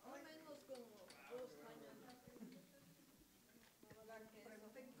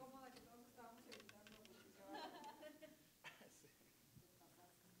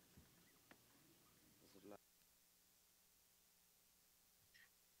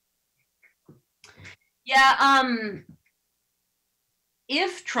 Yeah,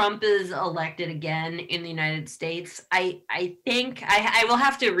 if Trump is elected again in the United States, I think I will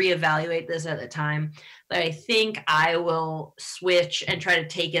have to reevaluate this at the time, but I think I will switch and try to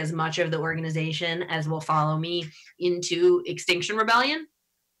take as much of the organization as will follow me into Extinction Rebellion.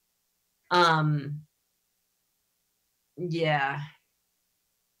 Yeah.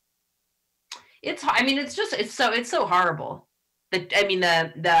 It's so horrible. The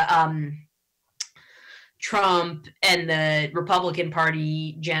Trump and the Republican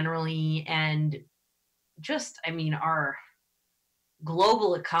Party generally, and just, our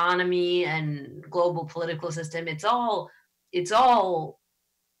global economy and global political system, it's all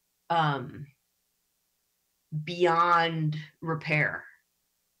beyond repair,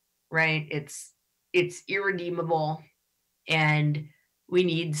 right? It's it's irredeemable and we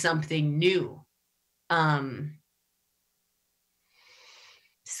need something new.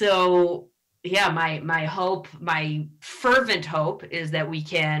 So yeah, my hope, my fervent hope is that we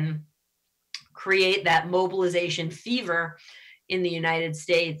can create that mobilization fever in the United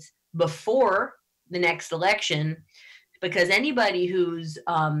States before the next election, because anybody who's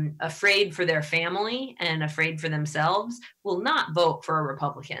afraid for their family and afraid for themselves will not vote for a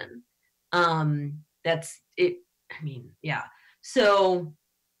Republican. That's it. I mean, yeah. So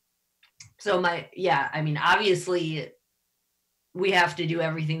I mean, obviously we have to do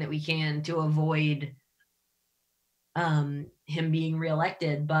everything that we can to avoid him being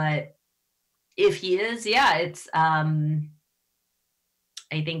reelected. But if he is, yeah, it's, I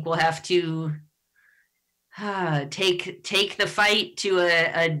think we'll have to take the fight to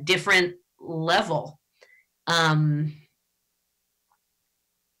a different level.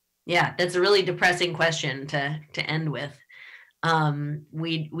 Yeah, that's a really depressing question to end with.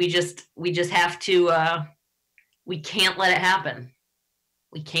 We just have to, we can't let it happen.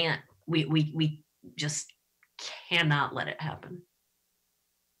 We can't, we just cannot let it happen.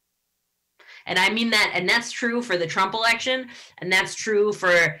 And I mean that, and that's true for the Trump election, and that's true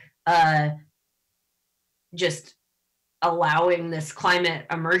for just allowing this climate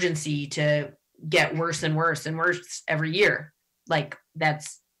emergency to get worse and worse and worse every year. Like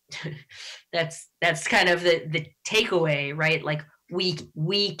that's kind of the takeaway, right? Like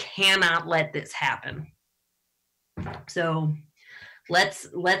we cannot let this happen. So let's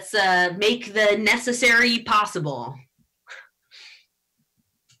make the necessary possible.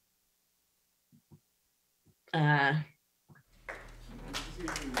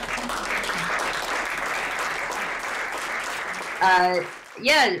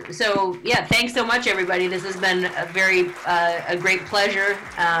 Yeah, so yeah, thanks so much, everybody. This has been a great pleasure,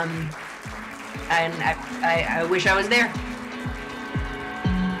 and I wish I was there.